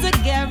loving is a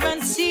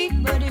guarantee.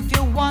 But if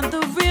you want the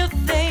real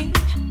thing,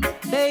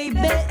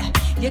 baby,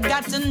 you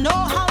got to know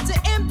how to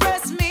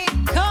impress me.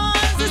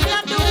 Cause it's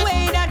not the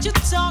way that you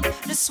talk,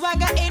 the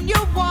swagger in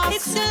your walk.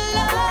 It's a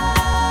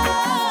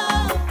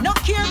love. No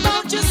care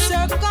about your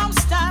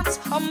circumstance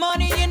or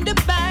money in the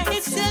bank.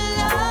 It's a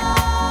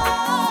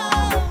love.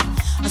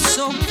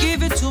 So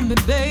give it to me,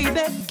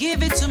 baby,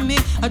 give it to me.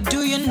 Or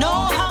do you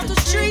know how to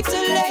treat a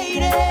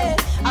lady?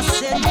 I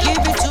said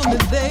give it to me,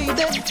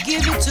 baby,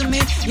 give it to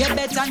me. You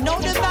better know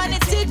the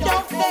vanity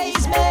don't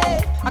faze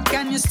me. Or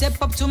can you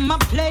step up to my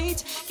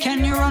plate?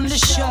 Can you run the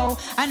show?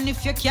 And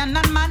if you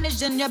cannot manage,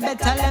 then you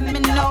better let me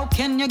know.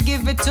 Can you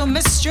give it to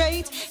me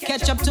straight?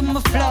 Catch up to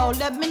my flow,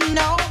 let me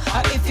know.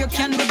 Or if you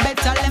can do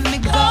better, let me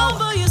go.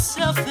 Over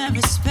yourself and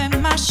respect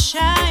my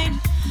shine.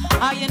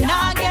 Are you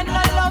not getting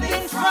no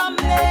loving from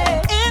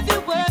me? If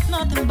you're worth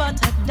nothing but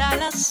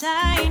 $,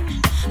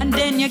 and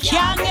then you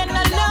can't get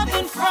no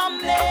loving from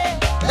me.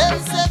 Them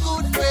say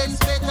good friends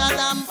better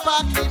than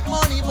pocket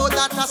money, but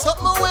that's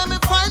something where me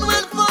find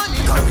well funny.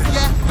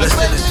 Yeah,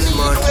 Blessed is this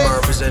man tomorrow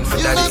represent for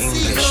Daddy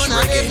English.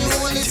 Reggae in you the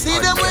only City see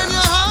them when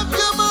you have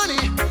your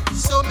money.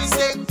 So me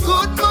say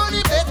good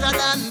money better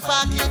than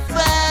pocket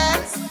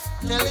friends.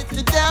 Tell it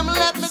to them,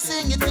 let me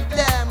sing it to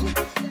them.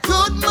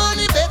 Good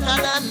money better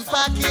than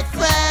pocket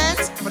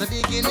friends. From the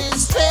beginning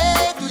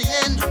straight to the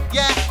end.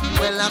 Yeah,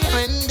 well a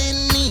friend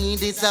in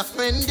need is a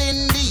friend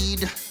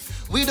indeed.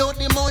 Without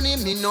the money,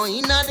 me no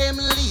inna them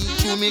league.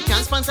 True, me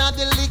can sponsor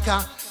the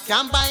liquor,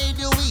 can buy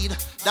the weed.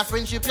 That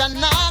friendship you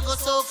not go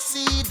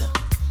succeed.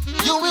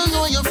 You will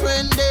know your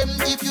friend them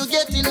if you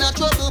get in a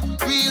trouble.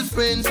 Real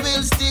friends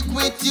will stick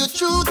with you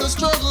through the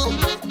struggle.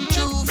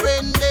 True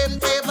friend them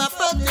ever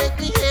protect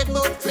me head,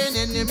 but friend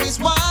enemies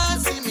want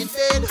see me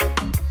dead.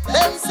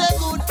 Them say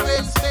good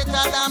friends better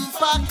than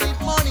pocket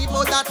money,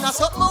 but that's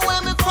something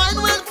where me find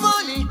well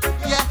funny.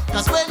 Yeah,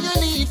 cause when you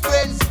need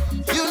friends,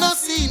 you don't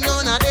see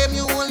none of them,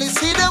 you only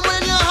see them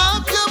when you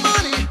have your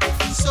money.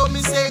 So me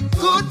say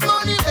good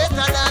money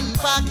better than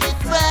pocket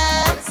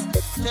friends.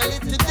 Tell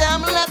it to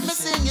them, let me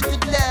sing it to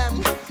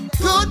them.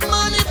 Good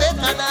money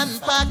better than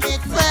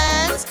pocket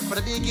friends. From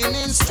the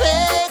beginning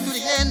straight to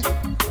the end.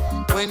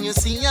 When you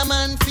see a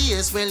man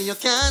face, well you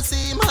can't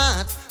see him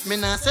heart. Me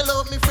not sell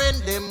out me friend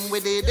them, we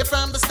did it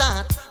from the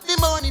start. The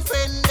money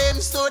friend them,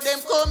 so them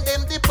come,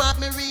 them depart.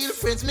 Me real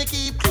friends, me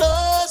keep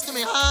close to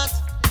me heart.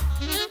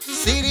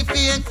 See the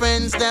fake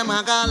friends, them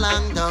a go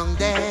long down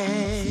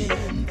there.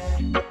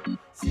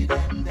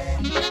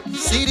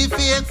 See the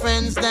fake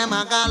friends, them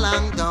a go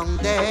long down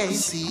there.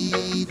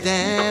 See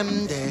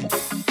them there.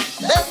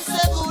 Them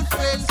say good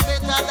friends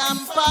better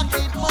than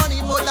pocket money,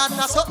 but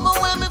that's something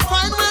where me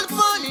find well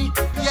funny.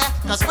 Yeah,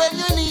 cause when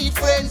you need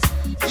friends,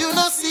 you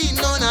don't see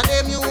none of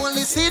them, you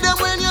only see them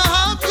when you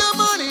have your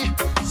money.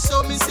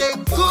 So me say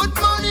good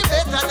money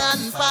better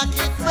than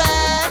pocket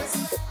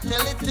friends.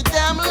 Tell it to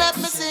them, let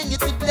me sing it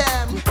to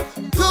them.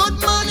 Good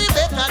money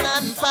better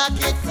than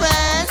pocket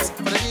friends.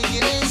 From the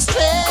beginning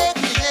straight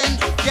to the end.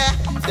 Yeah,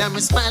 them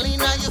is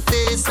smiling on your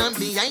face and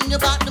behind your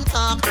back them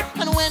talk.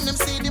 And when them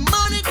see the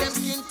money, them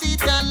skin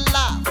teeth and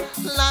laugh.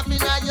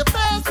 Laughing at your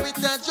face with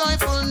a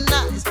joyful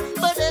noise.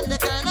 But then the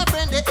kind of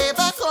friend they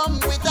ever come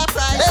with a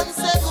price. Them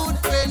say good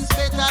friends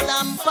better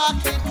than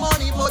pocket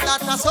money, but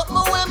that's something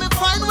where me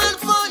find well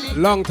funny.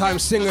 Long time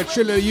singer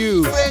Triller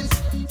U.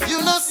 You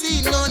not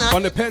see none of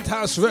on the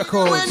Penthouse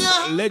Records,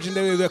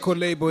 legendary record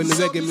label in the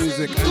reggae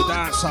music and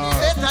dancehall.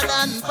 Better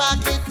than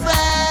pocket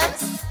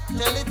friends.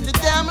 Tell it to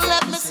them,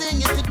 let me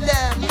sing it to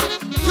them.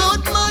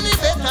 Good money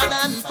better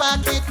than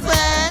pocket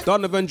friends.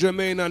 Donovan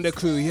Jermaine and the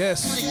crew,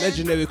 yes,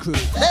 legendary crew.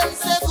 Them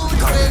say good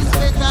friends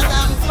better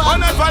than pocket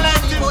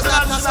money, but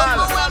that's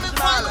something where me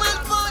find well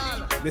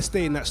funny. Let's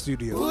stay in that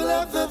studio. Pull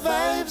up the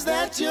vibes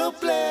that you're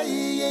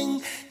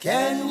playing.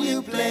 Can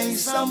you play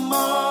some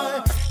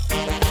more?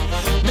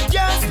 Me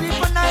can't sleep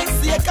a night,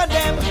 sick of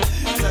them.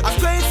 A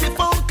crazy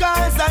phone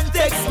calls and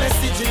text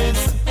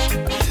messages.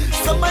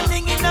 Some man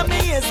in a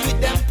me ears with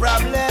them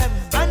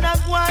problems. And I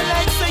go on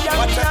like say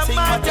I'm in a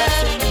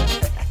madden.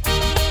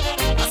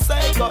 I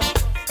say go.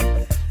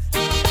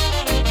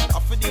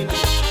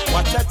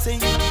 What a thing,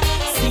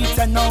 sweet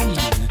and known.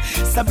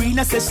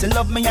 Sabrina says she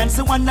love me and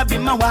she wanna be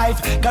my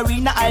wife.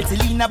 Karina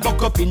Altelina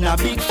buck up in a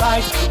big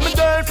fight. My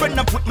girlfriend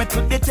a put me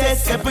to the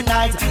test every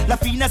night.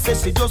 Lafina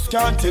says she just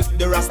can't take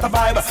the Rasta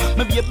vibe.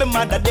 My baby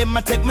mother them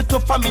a take me to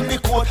family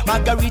court.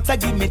 Margarita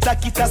give me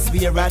taquita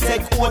swear I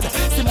take court.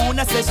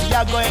 Simona says she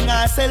a going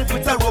herself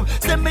with a rope.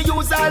 Send me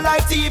use her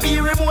like TV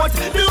remote.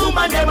 The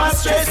woman them a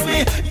stress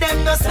me,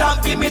 them no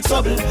stop give me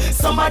trouble.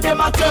 Some of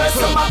them a curse,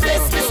 some a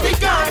bless me,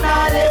 stick on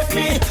and left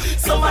me.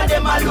 Some of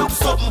them a look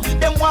something,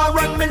 them want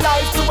run me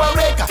life to a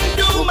wreck.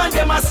 The woman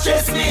them a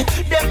stress me,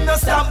 them no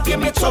stop give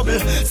me trouble.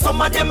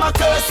 Some of them a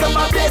curse, some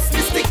a bless me,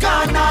 stick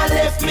on and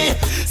left me.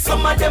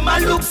 Some of them a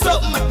look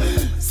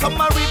something, some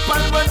a rip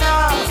and run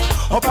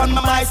off. Up on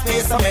my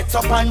MySpace I met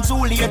up on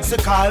Juliet to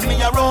call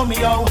me a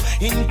Romeo.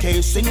 In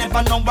case you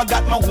never know I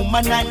got my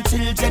woman and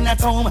children at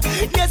home.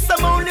 Yes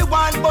I'm only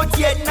one but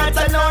yet not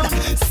alone.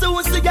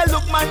 Soon see you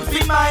look man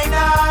fi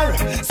minor.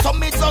 So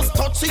me just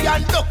touchy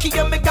and lucky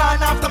and me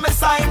gone after me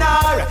sign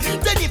her.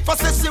 Then if I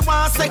say she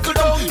want settle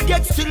down,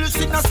 get still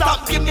she no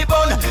stop give me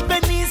bun.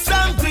 Venice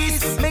and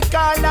Greece, me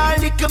call her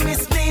lick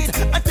Miss Neat.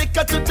 I take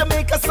her to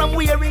Jamaica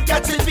somewhere in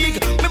Cattle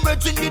Big. Me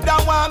merchant did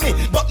not want me,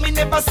 but me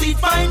never see it.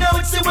 Find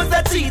out she was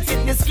a cheat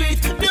in the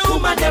street. The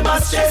woman them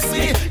a stress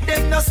me,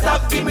 them no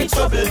stop give me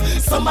trouble.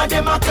 Some of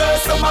them a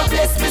curse, some a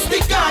bless me,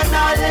 stick on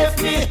and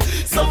left me.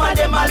 Some of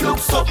them a look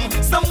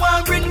something,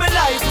 someone bring me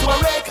life to a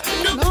wreck.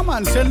 No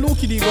man, send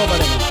Luki the go over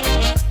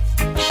there.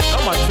 No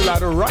man, chill out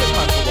the right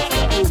man to go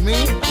for that. Me?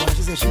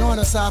 She said she know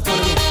the soft for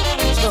me.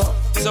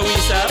 So we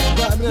say,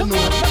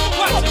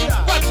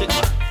 watch it,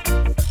 man.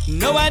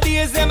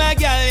 Nowadays, them a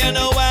girl, you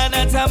know why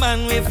not a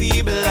man with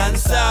feeble and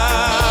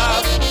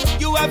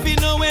soft. You have to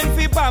know when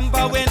fi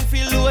pamper, when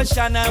fi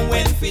lotion, and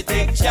when fi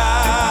take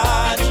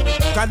charge.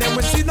 Cause them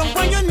will sit down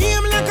on your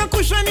name like a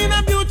cushion in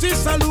a beauty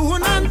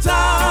salon and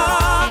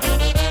talk.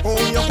 Oh,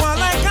 you go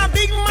like a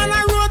big man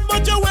a road,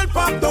 but you well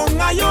pop down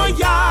a your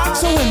yard.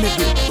 So when me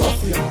do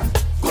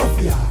go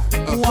for ya,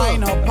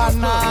 wine up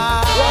and me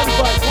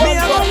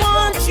I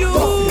want you,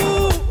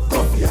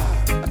 go for ya,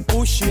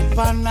 push it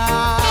pan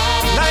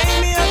like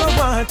me I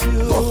want you,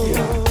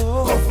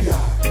 go for ya,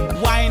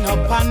 wine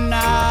up and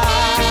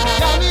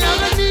tell me I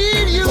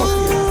need you, go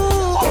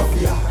for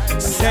ya,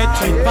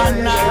 set it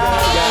pan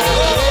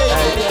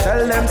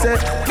Tell them say,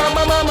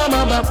 mama, mama,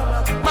 mama,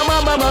 mama,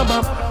 mama, mama,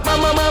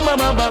 mama, mama,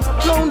 mama,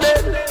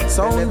 sounded,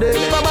 sounded,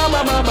 mama,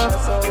 mama,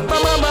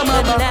 mama, mama,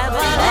 mama.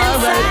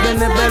 Alright,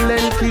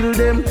 benevolent, kill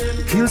them.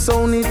 Kill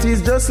sound, it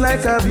is just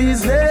like a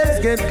business.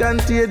 Get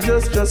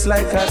contagious, just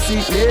like a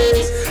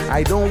sickness.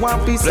 I don't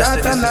want peace,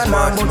 but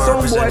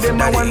some boy,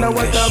 them I wonder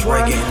what I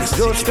want.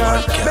 Just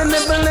can't.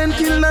 Benevolent,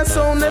 kill the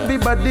sound,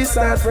 everybody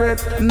start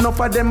fret. Enough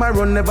of them I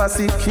run, never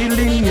see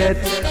killing yet.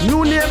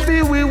 New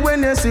name we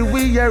when you see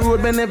we a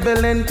road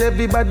benevolent,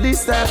 everybody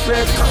start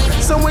fret.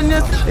 So when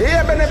you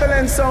hear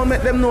benevolent sound,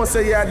 make them know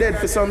say you're dead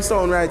for some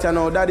sound right you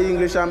know. Daddy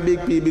English and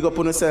Big P, big up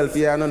on yourself.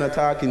 Yeah, I'm not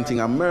talking thing,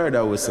 I'm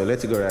murder whistle.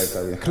 Let it go right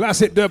away.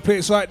 Classic dub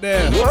plates right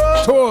there.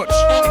 Whoa. Torch.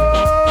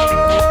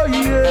 Oh,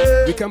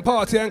 yeah. We can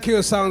party and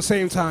kill sound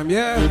same time,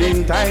 yeah?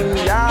 In time,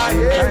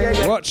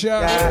 yeah. Watch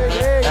ya.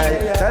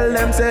 Yeah. Tell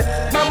them say,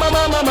 mama,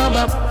 mama,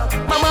 mama,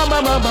 mama,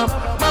 mama, mama,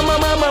 mama,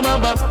 mama,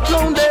 mama,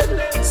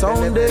 sounded,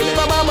 sounded,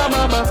 mama,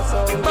 mama,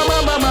 mama,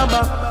 mama,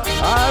 mama.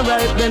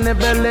 Alright,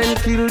 benevolent,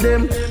 kill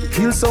them.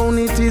 Kill sound,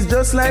 it is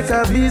just like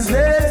a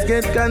business.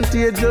 Get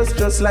contagious,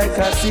 just like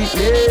a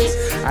sickness.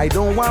 I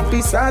don't want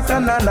peace at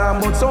an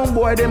alarm, but some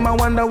boy, them I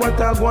wonder what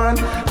I want.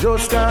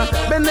 Just can't.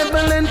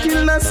 Benevolent,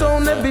 kill the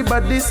sound,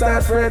 everybody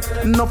start fret.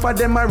 Enough of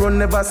them I run,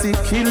 never see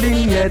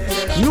killing yet.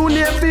 New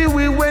navy,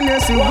 we when you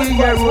see we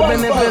hero,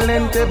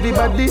 benevolent,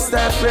 everybody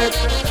start fret.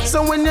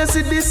 So when you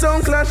see this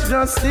sound clash,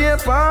 just stay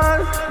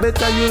apart.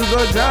 Better you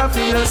go drive for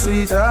your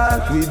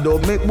sweetheart. We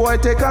don't make boy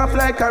take off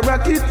like a rocket.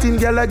 Team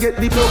girl get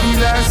the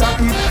popular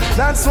socket.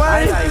 That's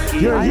why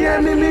you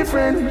hear me, my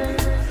friend.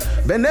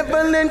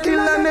 Benevolent kill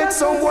the next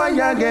some boy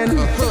again.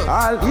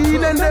 I'll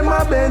eat and them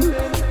a bend.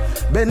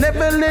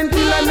 Benevolent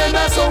kill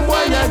another some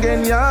boy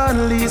again.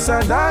 Jan,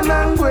 Lisa, Dan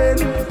and Gwen.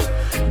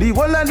 The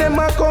whole of them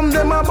a come,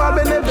 them a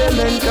bad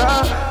benevolent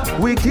car.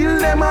 We kill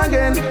them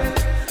again.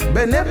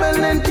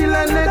 Benevolent kill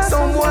the next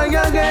some boy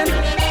again.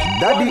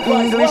 Daddy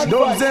English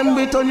dubs them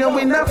we turn you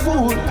in a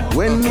fool.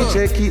 When me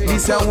check it,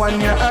 this a 1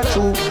 year or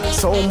two.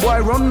 Some boy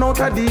run out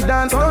of the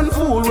dance on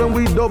fool. When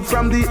we dub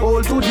from the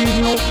old to the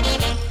new.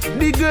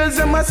 The girls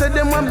them a say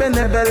them want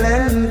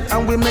benevolent,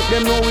 and we make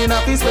them know we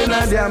not fi spend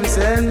a damn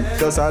cent.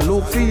 Just a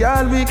look for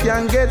all we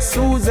can get.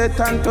 Suzette,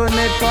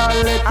 Antoinette,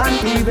 Paulette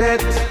and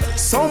Yvette.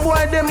 Some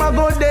boy them a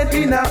go dead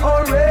in a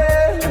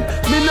hurry.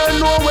 Me no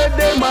know where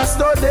they must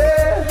study.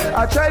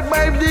 I try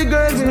bribe the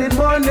girls with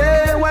money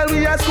while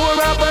we are score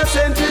a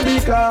percentage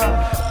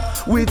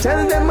because we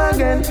tell them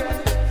again.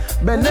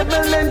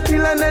 Benevolent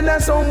kill another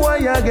some boy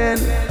again.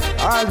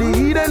 All the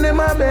hidden them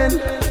a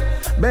bend.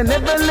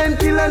 Benevolent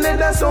kill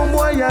another some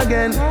boy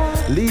again.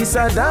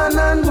 Lisa, Dan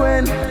and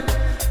Gwen.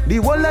 The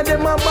whole of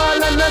them a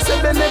ball and I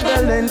say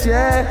benevolent,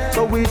 yeah.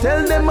 So we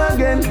tell them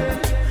again.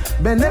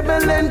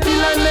 Benevolent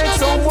kill another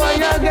some boy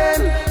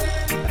again.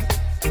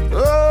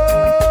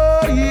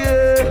 Oh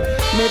yeah.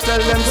 Me tell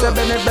them say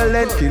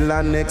benevolent kill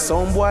another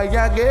some boy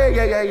again,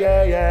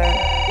 yeah.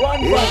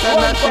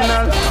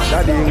 International,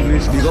 Daddy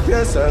English, big up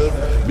yourself.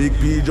 Big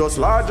P, just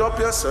large up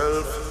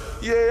yourself.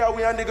 Yeah,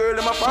 we and the girl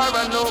in my far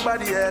and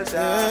nobody else.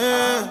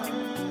 Yeah.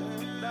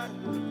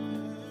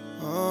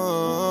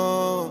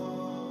 Oh.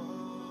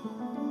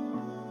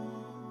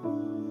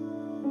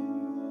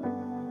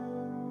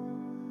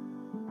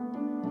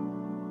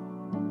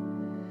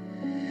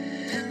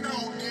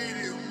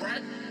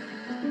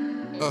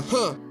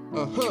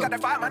 You got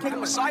that fire, my nigga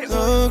Messiah.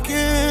 Looking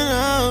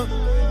out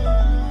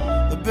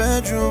the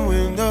bedroom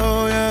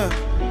window, yeah.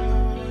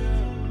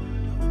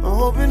 I'm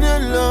hoping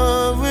that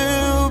love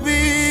will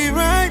be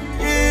right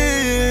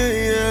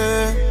here,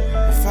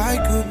 yeah. If I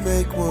could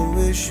make one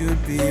wish,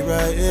 you'd be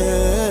right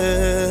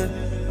here,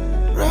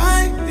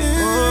 right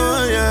here.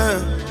 Oh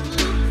yeah.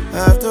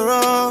 After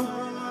all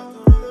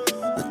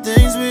the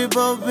things we've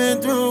both been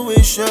through,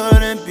 we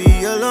shouldn't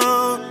be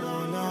alone.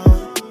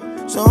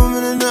 So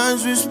many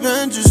nights we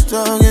spent just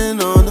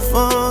talking on the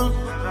phone.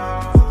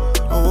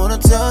 I wanna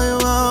tell you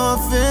how I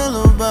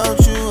feel about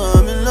you.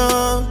 I'm in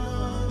love.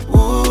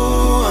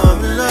 Ooh,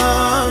 I'm in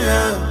love,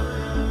 yeah.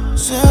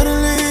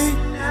 Suddenly,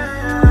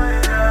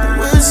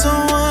 with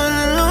someone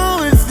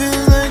alone, it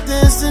feels like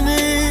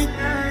destiny.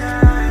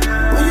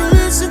 When you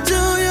listen to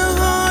your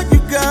heart, you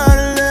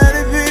gotta let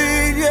it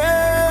beat,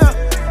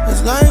 yeah.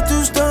 It's like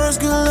two stars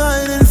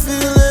collide and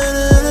feel that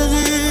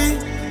energy.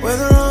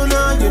 Whether or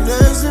not you're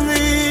next to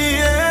me,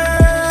 yeah.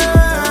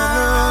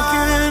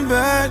 I'm looking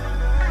back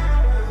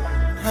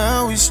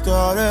how we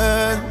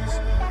started.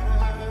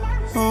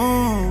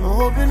 I'm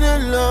hoping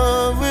that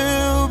love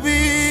will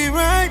be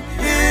right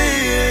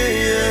here,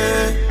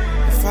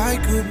 yeah. If I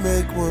could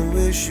make one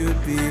wish,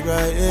 you'd be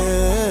right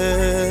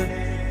here,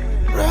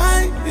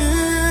 right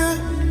here.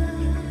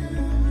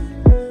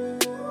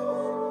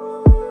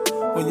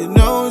 When you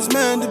know it's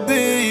meant to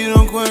be, you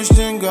don't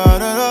question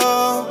God at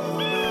all.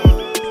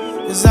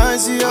 'Cause I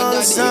see all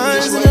the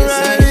signs and the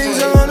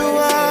writings on the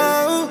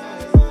wall.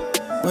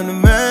 When a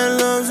man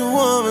loves a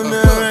woman,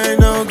 there ain't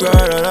no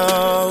God at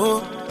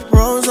all.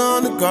 Rose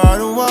on the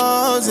garden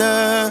walls,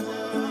 yeah.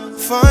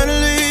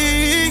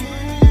 Finally,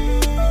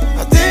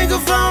 I think I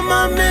found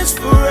my Miss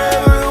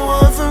Forever, the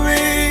one for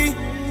me.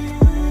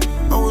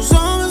 I was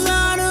almost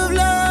out of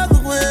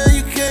love when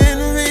you came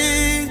to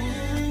me.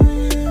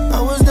 I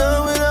was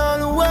done with all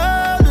the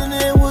world and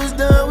it was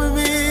done with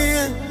me.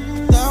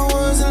 That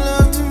wasn't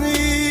love to me,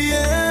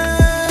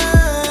 yeah.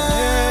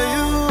 Yeah,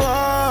 you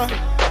are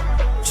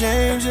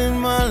changing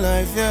my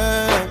life,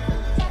 yeah.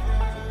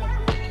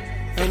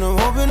 And I'm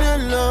hoping that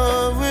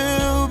love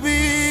will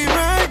be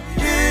right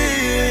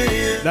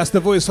here. That's the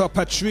voice of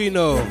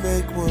Patrino.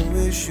 Make one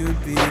wish you'd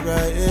be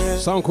right here.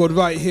 Song called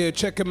Right Here.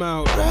 Check him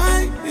out.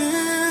 Right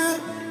here.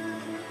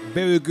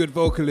 Very good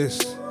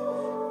vocalist.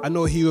 I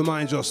know he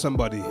reminds you of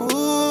somebody.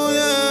 Oh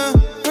yeah,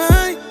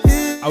 right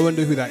here. I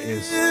wonder who that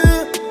is.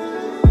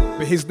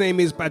 But his name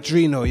is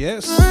Patrino,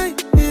 yes?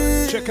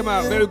 Check him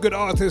out. Very good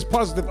artist,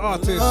 positive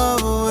artist.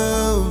 Love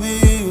will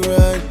be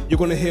right. You're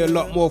going to hear a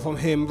lot more from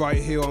him right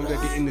here on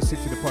Reggae in the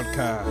City, the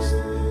podcast.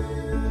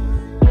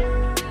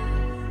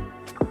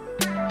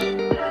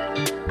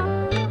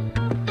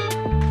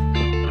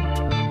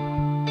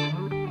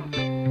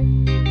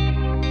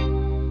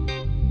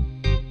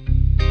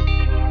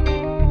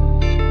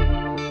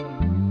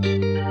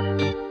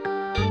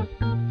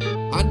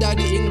 Under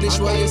the English,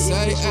 what you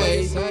say,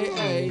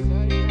 hey.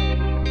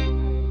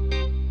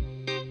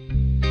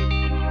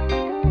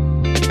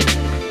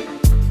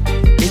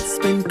 It's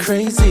been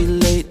crazy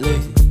lately.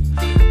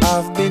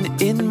 I've been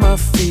in my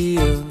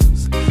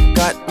feels.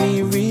 Got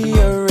me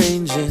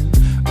rearranging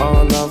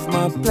all of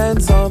my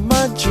plans, all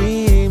my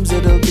dreams.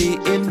 It'll be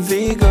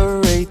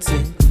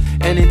invigorating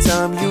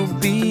anytime you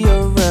be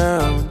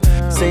around.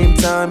 Same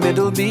time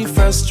it'll be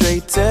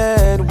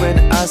frustrated when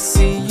I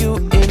see you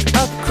in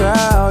a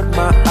crowd.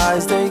 My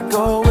eyes, they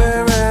go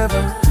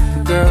wherever.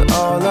 Girl,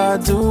 all I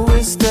do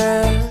is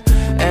stare.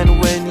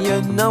 And when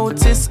you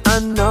notice, I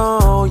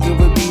know you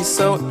will be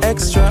so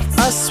extra,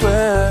 I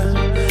swear.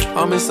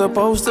 How me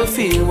supposed to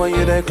feel when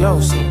you're that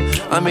close?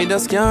 I mean,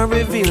 just can't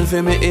reveal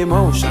for me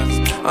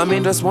emotions. I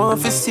mean, just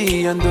want to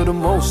see and do the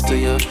most to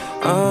you.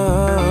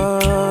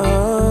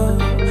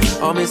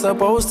 How me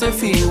supposed to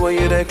feel when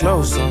you're that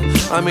close?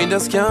 I mean,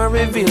 just can't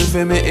reveal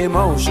for me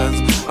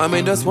emotions. I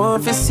mean, just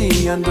want to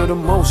see and do the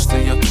most to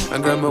you.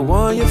 And girl, me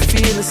want you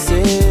feel the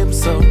same,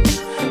 so.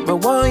 But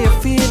why you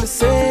feel the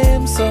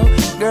same, so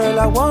girl,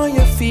 I want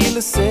you feel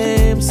the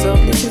same, so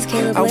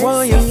I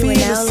want you feel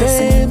the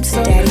same,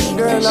 so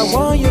girl, I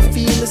want you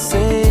feel the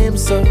same,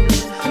 so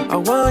I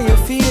want you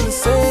feel the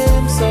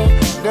same, so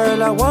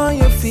girl, I want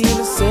you feel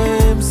the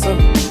same, so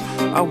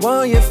I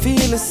want you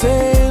feel the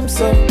same,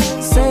 so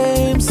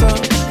same.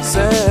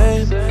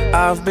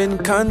 I've been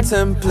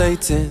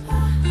contemplating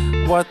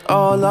what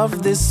all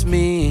of this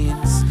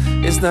means.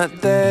 It's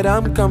not that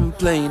I'm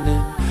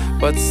complaining,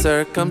 but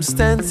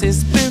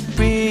circumstances be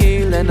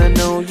real, and I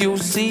know you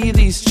see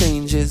these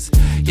changes.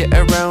 Yeah,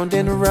 around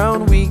and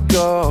around we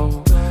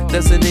go.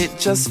 Doesn't it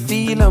just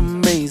feel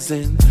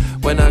amazing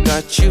when I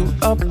got you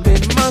up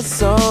in my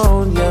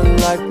zone? You're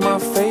like my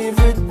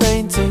favorite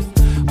painting,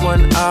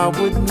 one I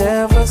would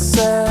never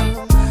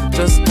sell.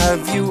 Just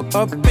have you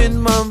up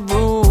in my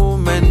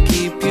room and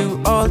keep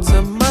you all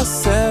to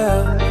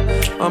myself.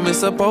 I'm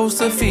supposed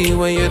to feel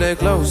when you're that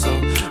close, so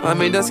I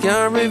mean just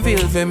can't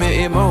reveal for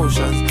me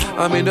emotions.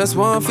 I mean just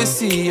want to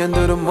see and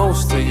do the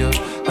most to you.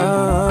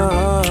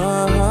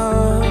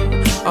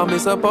 I'm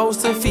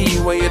supposed to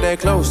feel when you're that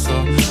close, so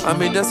I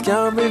mean just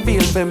can't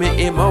reveal for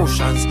me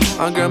emotions.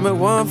 And girl, me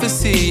want to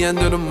see and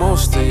do the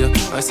most to you.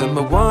 I said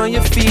me want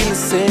you feel the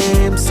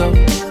same, so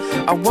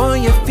I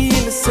want you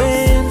feel the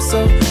same,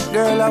 so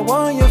girl, I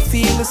want you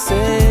feel the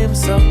same,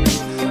 so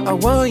I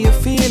want you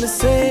feel the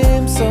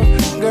same, so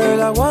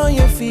girl, I want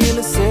you feel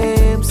the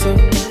same, so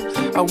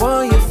I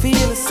want you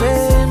feel the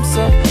same,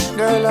 so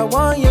girl, I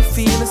want you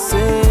feel the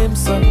same,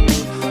 so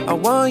I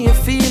want you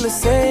feel the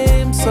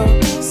same, so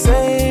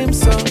same,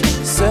 so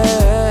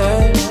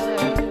same.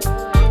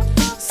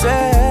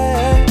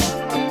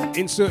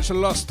 In Search of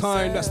Lost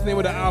Time, that's the name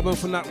of the album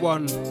from that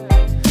one.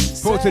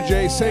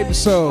 Protege, Save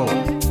So.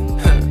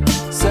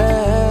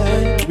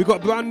 We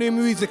got brand new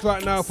music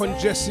right now from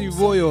Jesse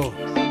Royal.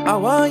 I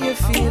want you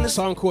feel a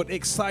song called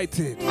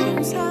Excited. I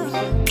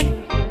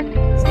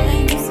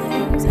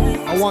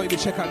want you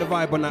to check out the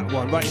vibe on that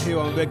one right here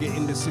on Reggae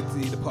in the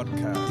City, the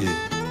podcast. Yeah.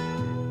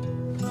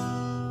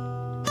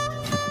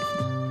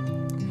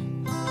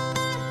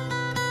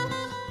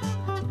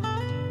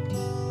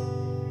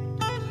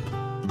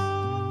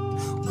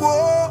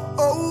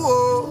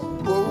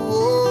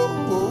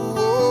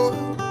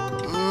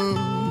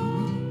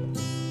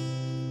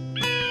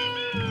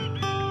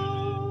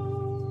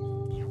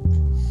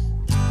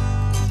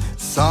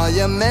 Saw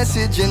your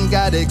message and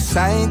got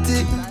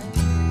excited,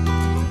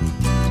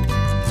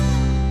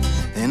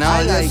 and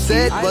all you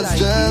said was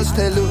just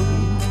hello.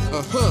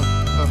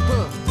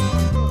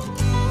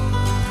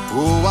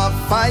 Oh, a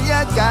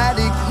fire got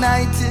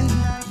ignited,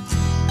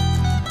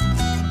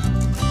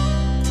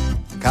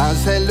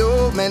 'cause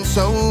hello meant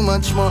so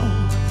much more.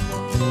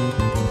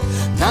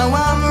 Now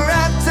I'm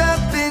wrapped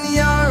up in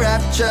your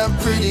rapture,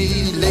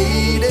 pretty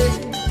lady,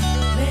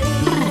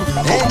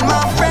 and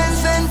my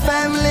friends and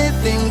family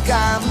think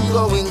I'm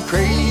going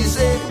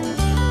crazy,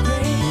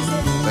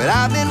 but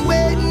I've been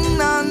waiting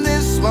on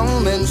this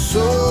moment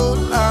so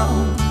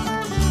long.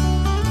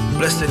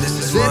 Blessed is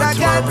this word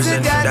to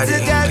represent for Daddy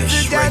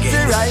English Reggae in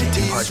the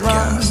City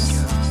podcast.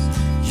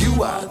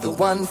 You are the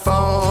one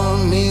for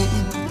me.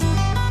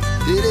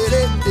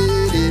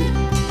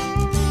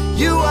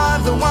 You are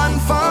the one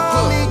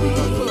for me.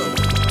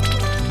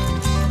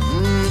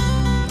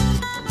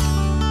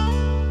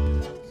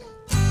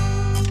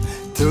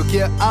 Took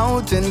you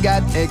out and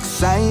got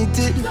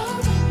excited.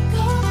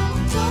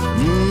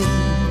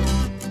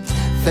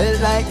 Felt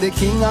like the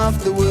king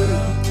of the world.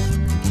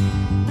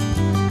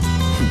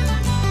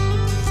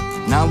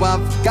 Now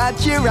I've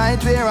got you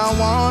right where I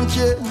want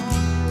you.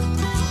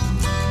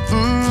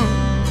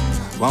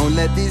 Won't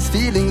let these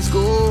feelings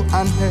go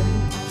unheard.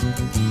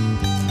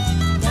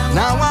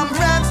 Now I'm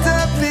wrapped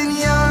up in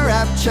your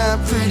rapture,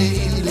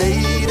 pretty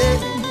lady,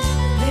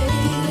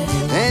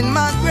 and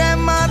my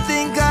grandma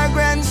think our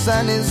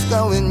grandson is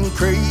going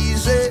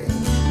crazy,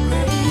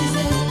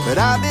 but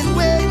I've been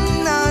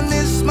waiting on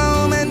this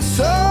moment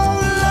so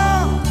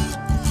long.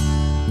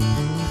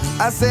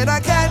 I said I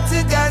got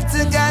to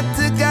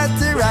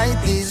right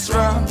these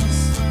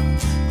wrongs.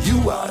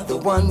 You are the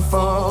one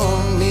for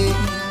me.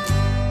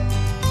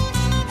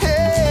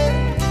 Hey,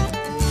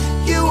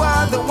 you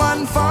are the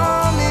one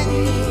for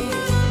me.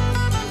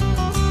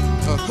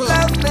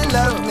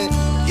 Love me,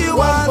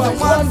 you are the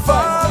one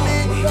for me.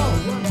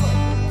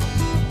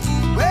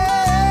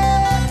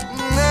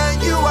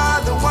 You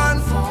are the one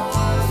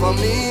for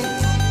me.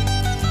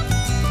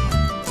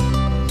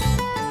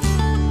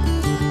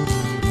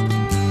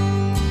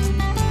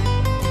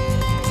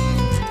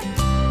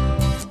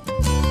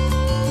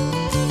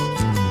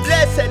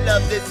 Blessed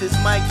love, this is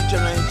Mikey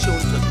Jermaine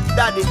Jones,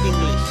 Daddy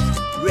English,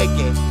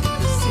 Reggae in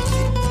the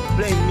City,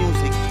 playing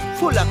music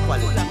full of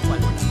quality.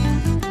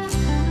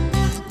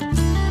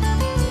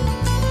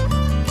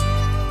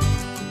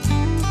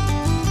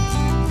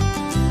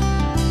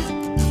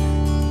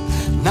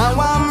 Now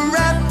I'm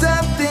wrapped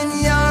up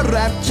in your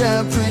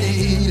rapture,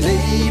 pretty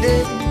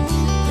lady,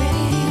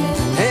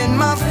 and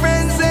my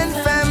friends and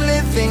family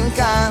think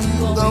I'm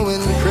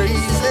going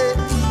crazy,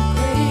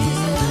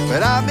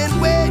 but I've been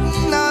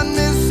waiting on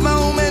this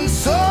moment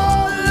so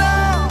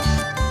long.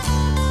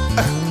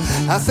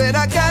 I said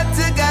I got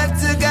to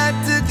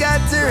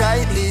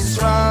right these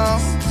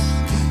wrongs.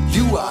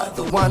 You are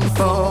the one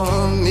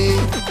for me.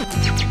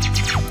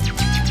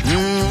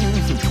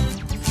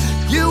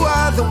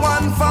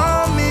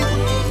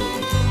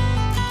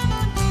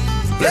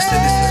 Blessed,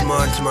 this is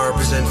Mortimer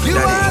represent for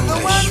Daddy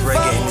English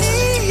Reggae in the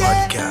City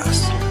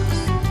podcast.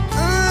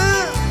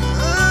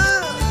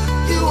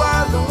 You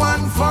are the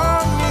one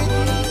for me.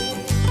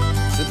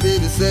 So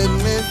baby, set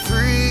me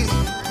free.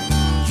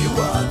 You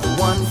are the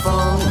one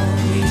for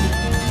me.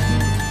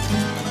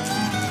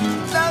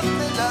 Love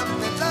me, love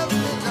me, love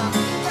me, love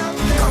me, love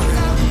me,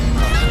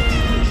 love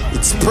me.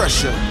 It's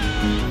pressure.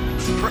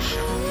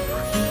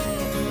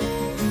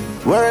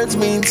 Words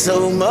mean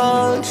so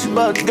much,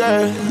 but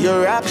girl,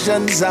 your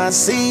actions I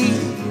see.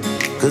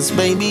 Cause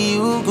baby,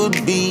 you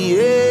could be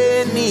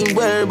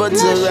anywhere but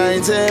you're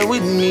right there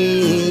with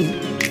me.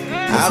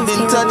 I've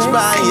been touched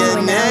by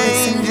an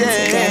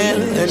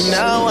angel, and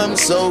now I'm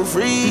so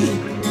free.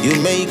 You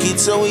make it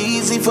so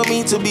easy for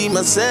me to be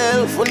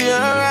myself when you're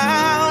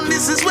around.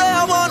 This is where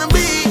I wanna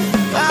be.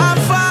 I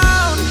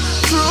found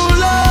true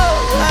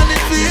love, and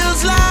it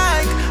feels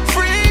like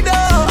freedom.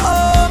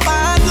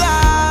 And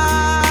life.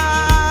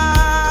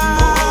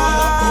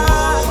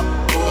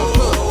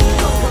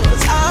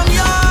 I'm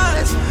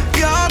yours,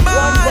 you're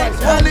mine,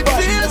 and it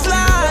feels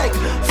like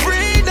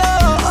freedom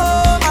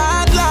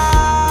and life.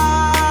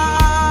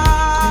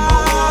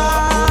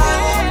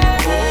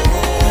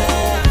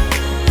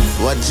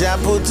 What Jah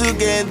put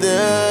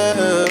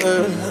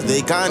together,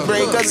 they can't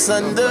break us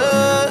under.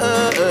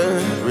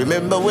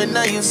 Remember when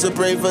I used to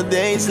pray for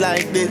days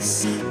like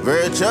this?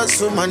 Virtuous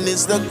woman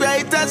is the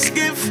greatest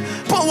gift.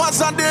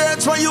 Powers on the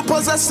earth when you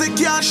possess it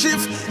can't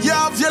shift. You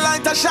have your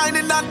light a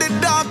shining on the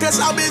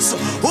darkest abyss.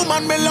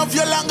 Woman, me love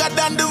you longer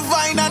than the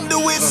vine and the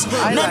whisk.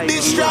 No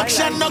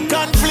distraction, no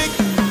conflict.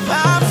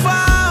 I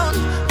found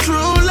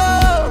true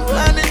love,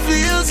 and it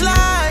feels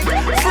like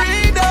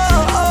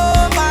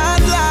freedom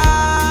and life.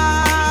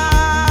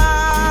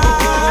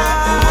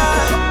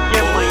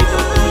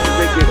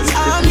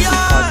 I'm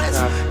yours,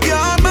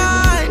 you're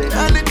mine,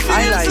 and it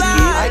feels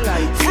like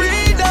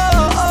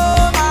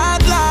freedom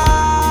and life.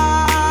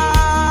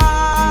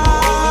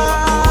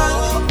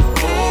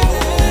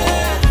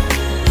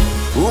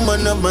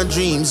 Woman of my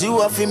dreams, you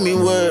are in me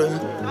world.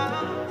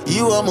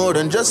 You are more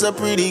than just a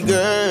pretty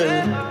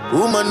girl.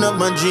 Woman of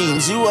my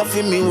dreams, you are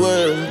in me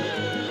world.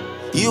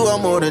 You are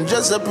more than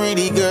just a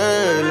pretty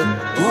girl.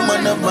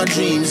 Woman of my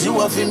dreams, you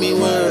are in me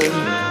world.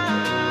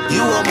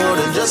 You are more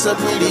than just a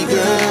pretty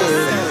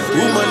girl.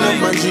 Woman of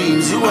my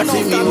dreams, you are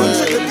in me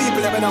world.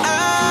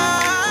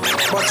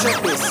 But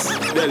check this.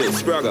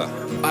 Dennis, brother.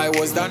 I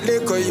was that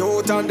little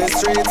youth on the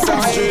street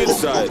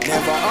side.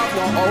 Never have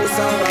no house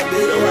and a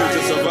big ride.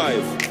 To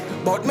survive.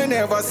 But me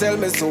never sell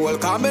me soul,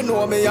 cause me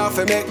know me have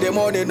to make the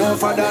money no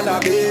for than a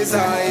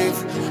beehive.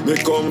 Me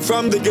come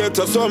from the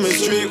ghetto, so me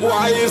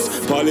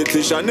streetwise.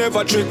 Politician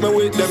never trick me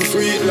with them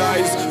sweet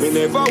lies. Me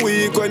never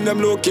weak when them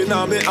looking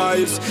at me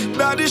eyes.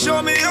 Daddy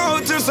show me how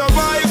to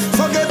survive.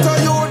 Forget to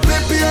youth,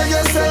 prepare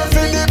yourself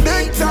in the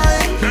big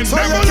time, so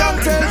you can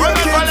tell your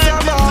kids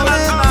about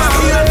it.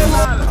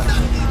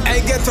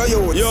 Hey, get to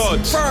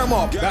youth, firm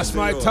up. That's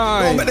my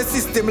time. Don't let the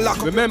system lock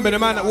up. Remember, the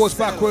man that walks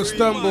backwards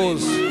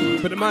stumbles,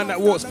 but the man that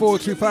walks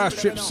forward too fast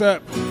trips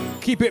up.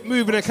 Keep it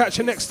moving and catch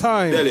you next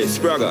time. Dennis,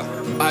 brother.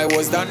 I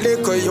was that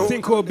little youth.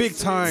 Think called Big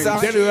Time,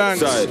 Delu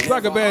Ranks,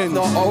 Bragger Benz.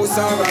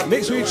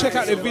 Make sure you check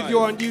out the video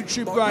on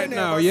YouTube right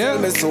now,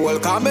 yeah?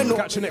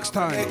 Catch you next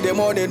time. The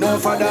money no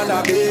for than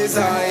a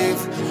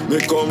beehive. Me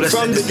come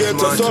from the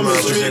ghetto, so me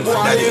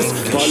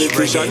streetwise.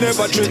 Politician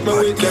never trick me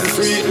with them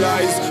sweet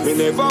lies. Me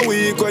never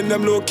weak when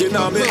them looking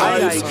at me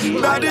eyes.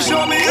 Daddy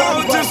show me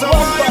how to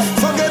survive.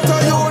 Forget to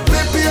youth,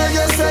 prepare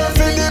yourself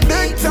in the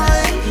big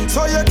time,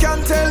 so you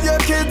can tell your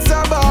kids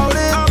about it.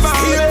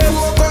 Stay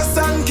focused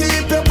and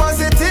keep a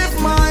positive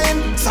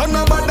mind, so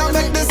nobody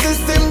make the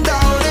system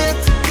down it.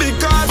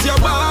 Because you're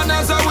born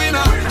as a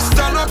winner,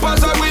 stand up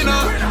as a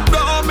winner.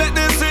 Don't make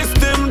the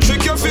system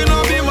trick you for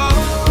no bimmer.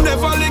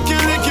 Never licky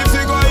if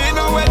you go in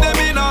where them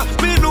inna.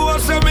 Me know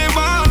say me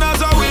born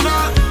as a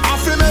winner. I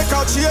feel make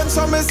a change,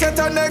 so me set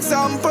an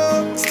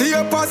example. Stay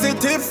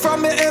positive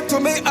from me head to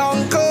me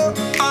ankle.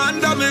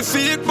 Under me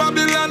feet,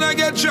 Babylon I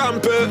get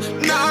trampled.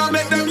 Now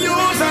make them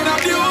use and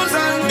abuse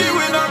and the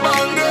winner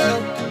bangle.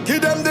 Give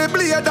them the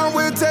blade and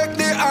we'll take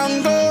the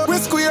angle. We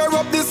square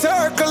up the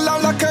circle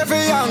and lock every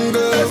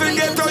angle. Every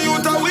ghetto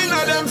youth a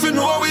winner, them fi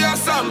know we a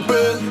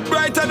sample.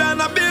 Brighter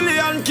than a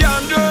billion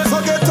candles.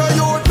 Forget to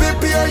youth,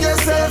 prepare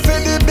yourself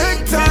in the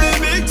big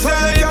time, so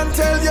you can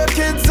tell your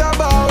kids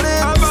about it.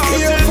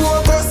 Stay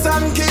focused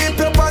and keep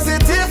a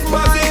positive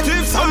mind,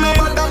 so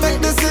nobody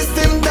make the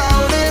system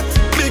down it.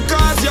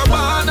 Because you're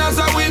born as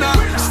a winner,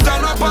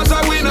 stand up as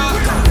a winner.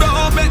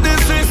 Don't make the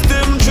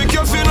system trick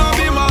you fi no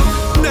bimmer.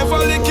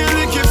 Never licky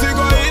if you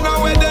go in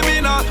where them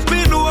inna.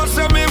 Me know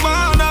say me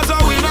born as a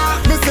winner.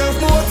 Me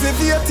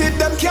self-motivated,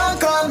 them can't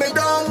calm me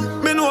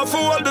down. Me know for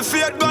all the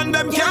fake gun,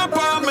 them can't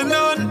palm me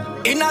none.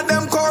 Inna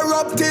them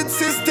corrupted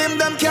system,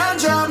 them can't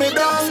jam me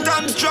down.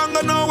 Stand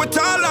stronger now with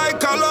all like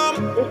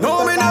column.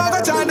 No, me now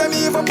go join them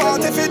even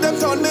party if them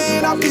turn me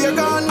in a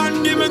pagan.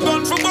 And give me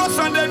gun for bus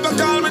and then go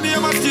call me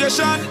name a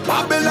station.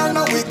 Babylon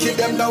no wicked,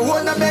 them no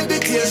want no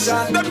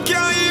meditation. Them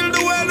can't heal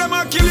the way them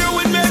a kill you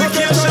with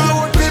medication.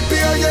 So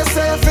prepare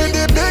yourself in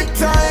the big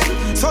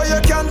time, so you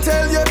can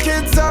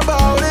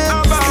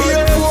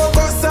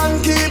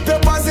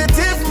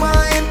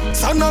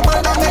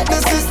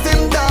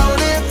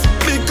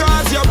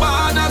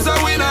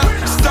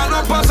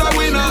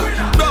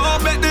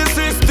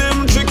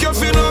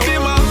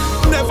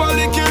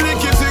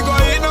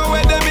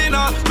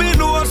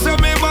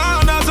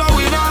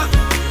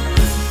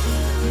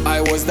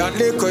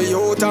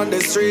youth on the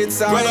street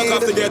side. Well,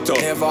 look off the ghetto.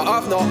 Never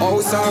have no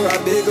house or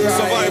a big ride.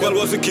 Survival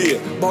was the key.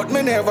 But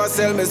me never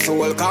sell me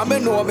soul, cause me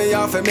know me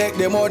have to make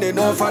the money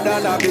no for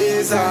than a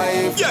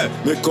beehive. Yeah,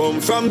 me come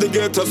from the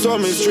ghetto, so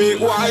me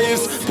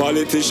streetwise.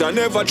 Politician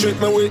never trick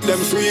me with them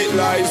sweet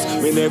lies.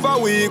 Me never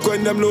weak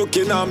when them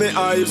looking at me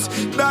eyes.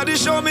 Daddy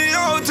show me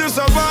how to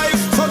survive.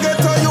 Forget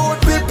to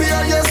youth,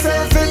 prepare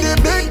yourself in the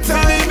big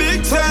time.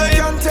 So you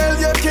can tell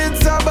your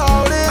kids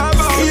about it.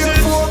 Stay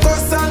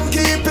focused and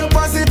keep a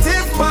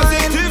positive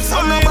mind.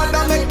 So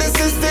nobody make the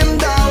system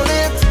down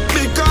it.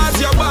 Because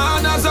you're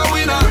born as a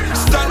winner,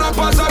 stand up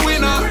as a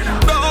winner.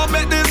 Don't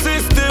make the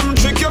system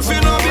trick you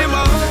for no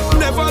bimmer.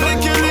 Never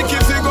lick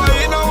if you go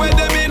in with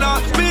them inner.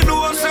 Me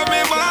know say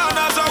me born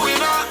as a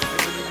winner.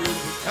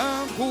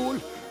 Can't cool,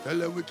 tell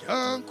them we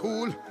can't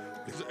cool.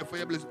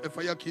 Blaze the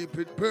fire, keep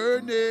it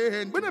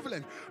burning.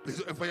 Benevolent.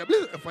 Blaze the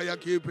fire,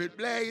 keep it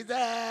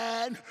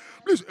blazing.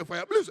 Blaze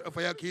the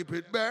fire, keep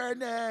it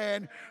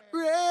burning.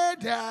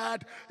 Red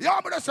hat. Yeah,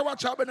 I'm gonna say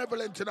watch out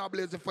benevolent and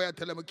blaze the fire,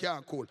 tell them we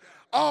can't cool.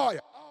 Oh yeah.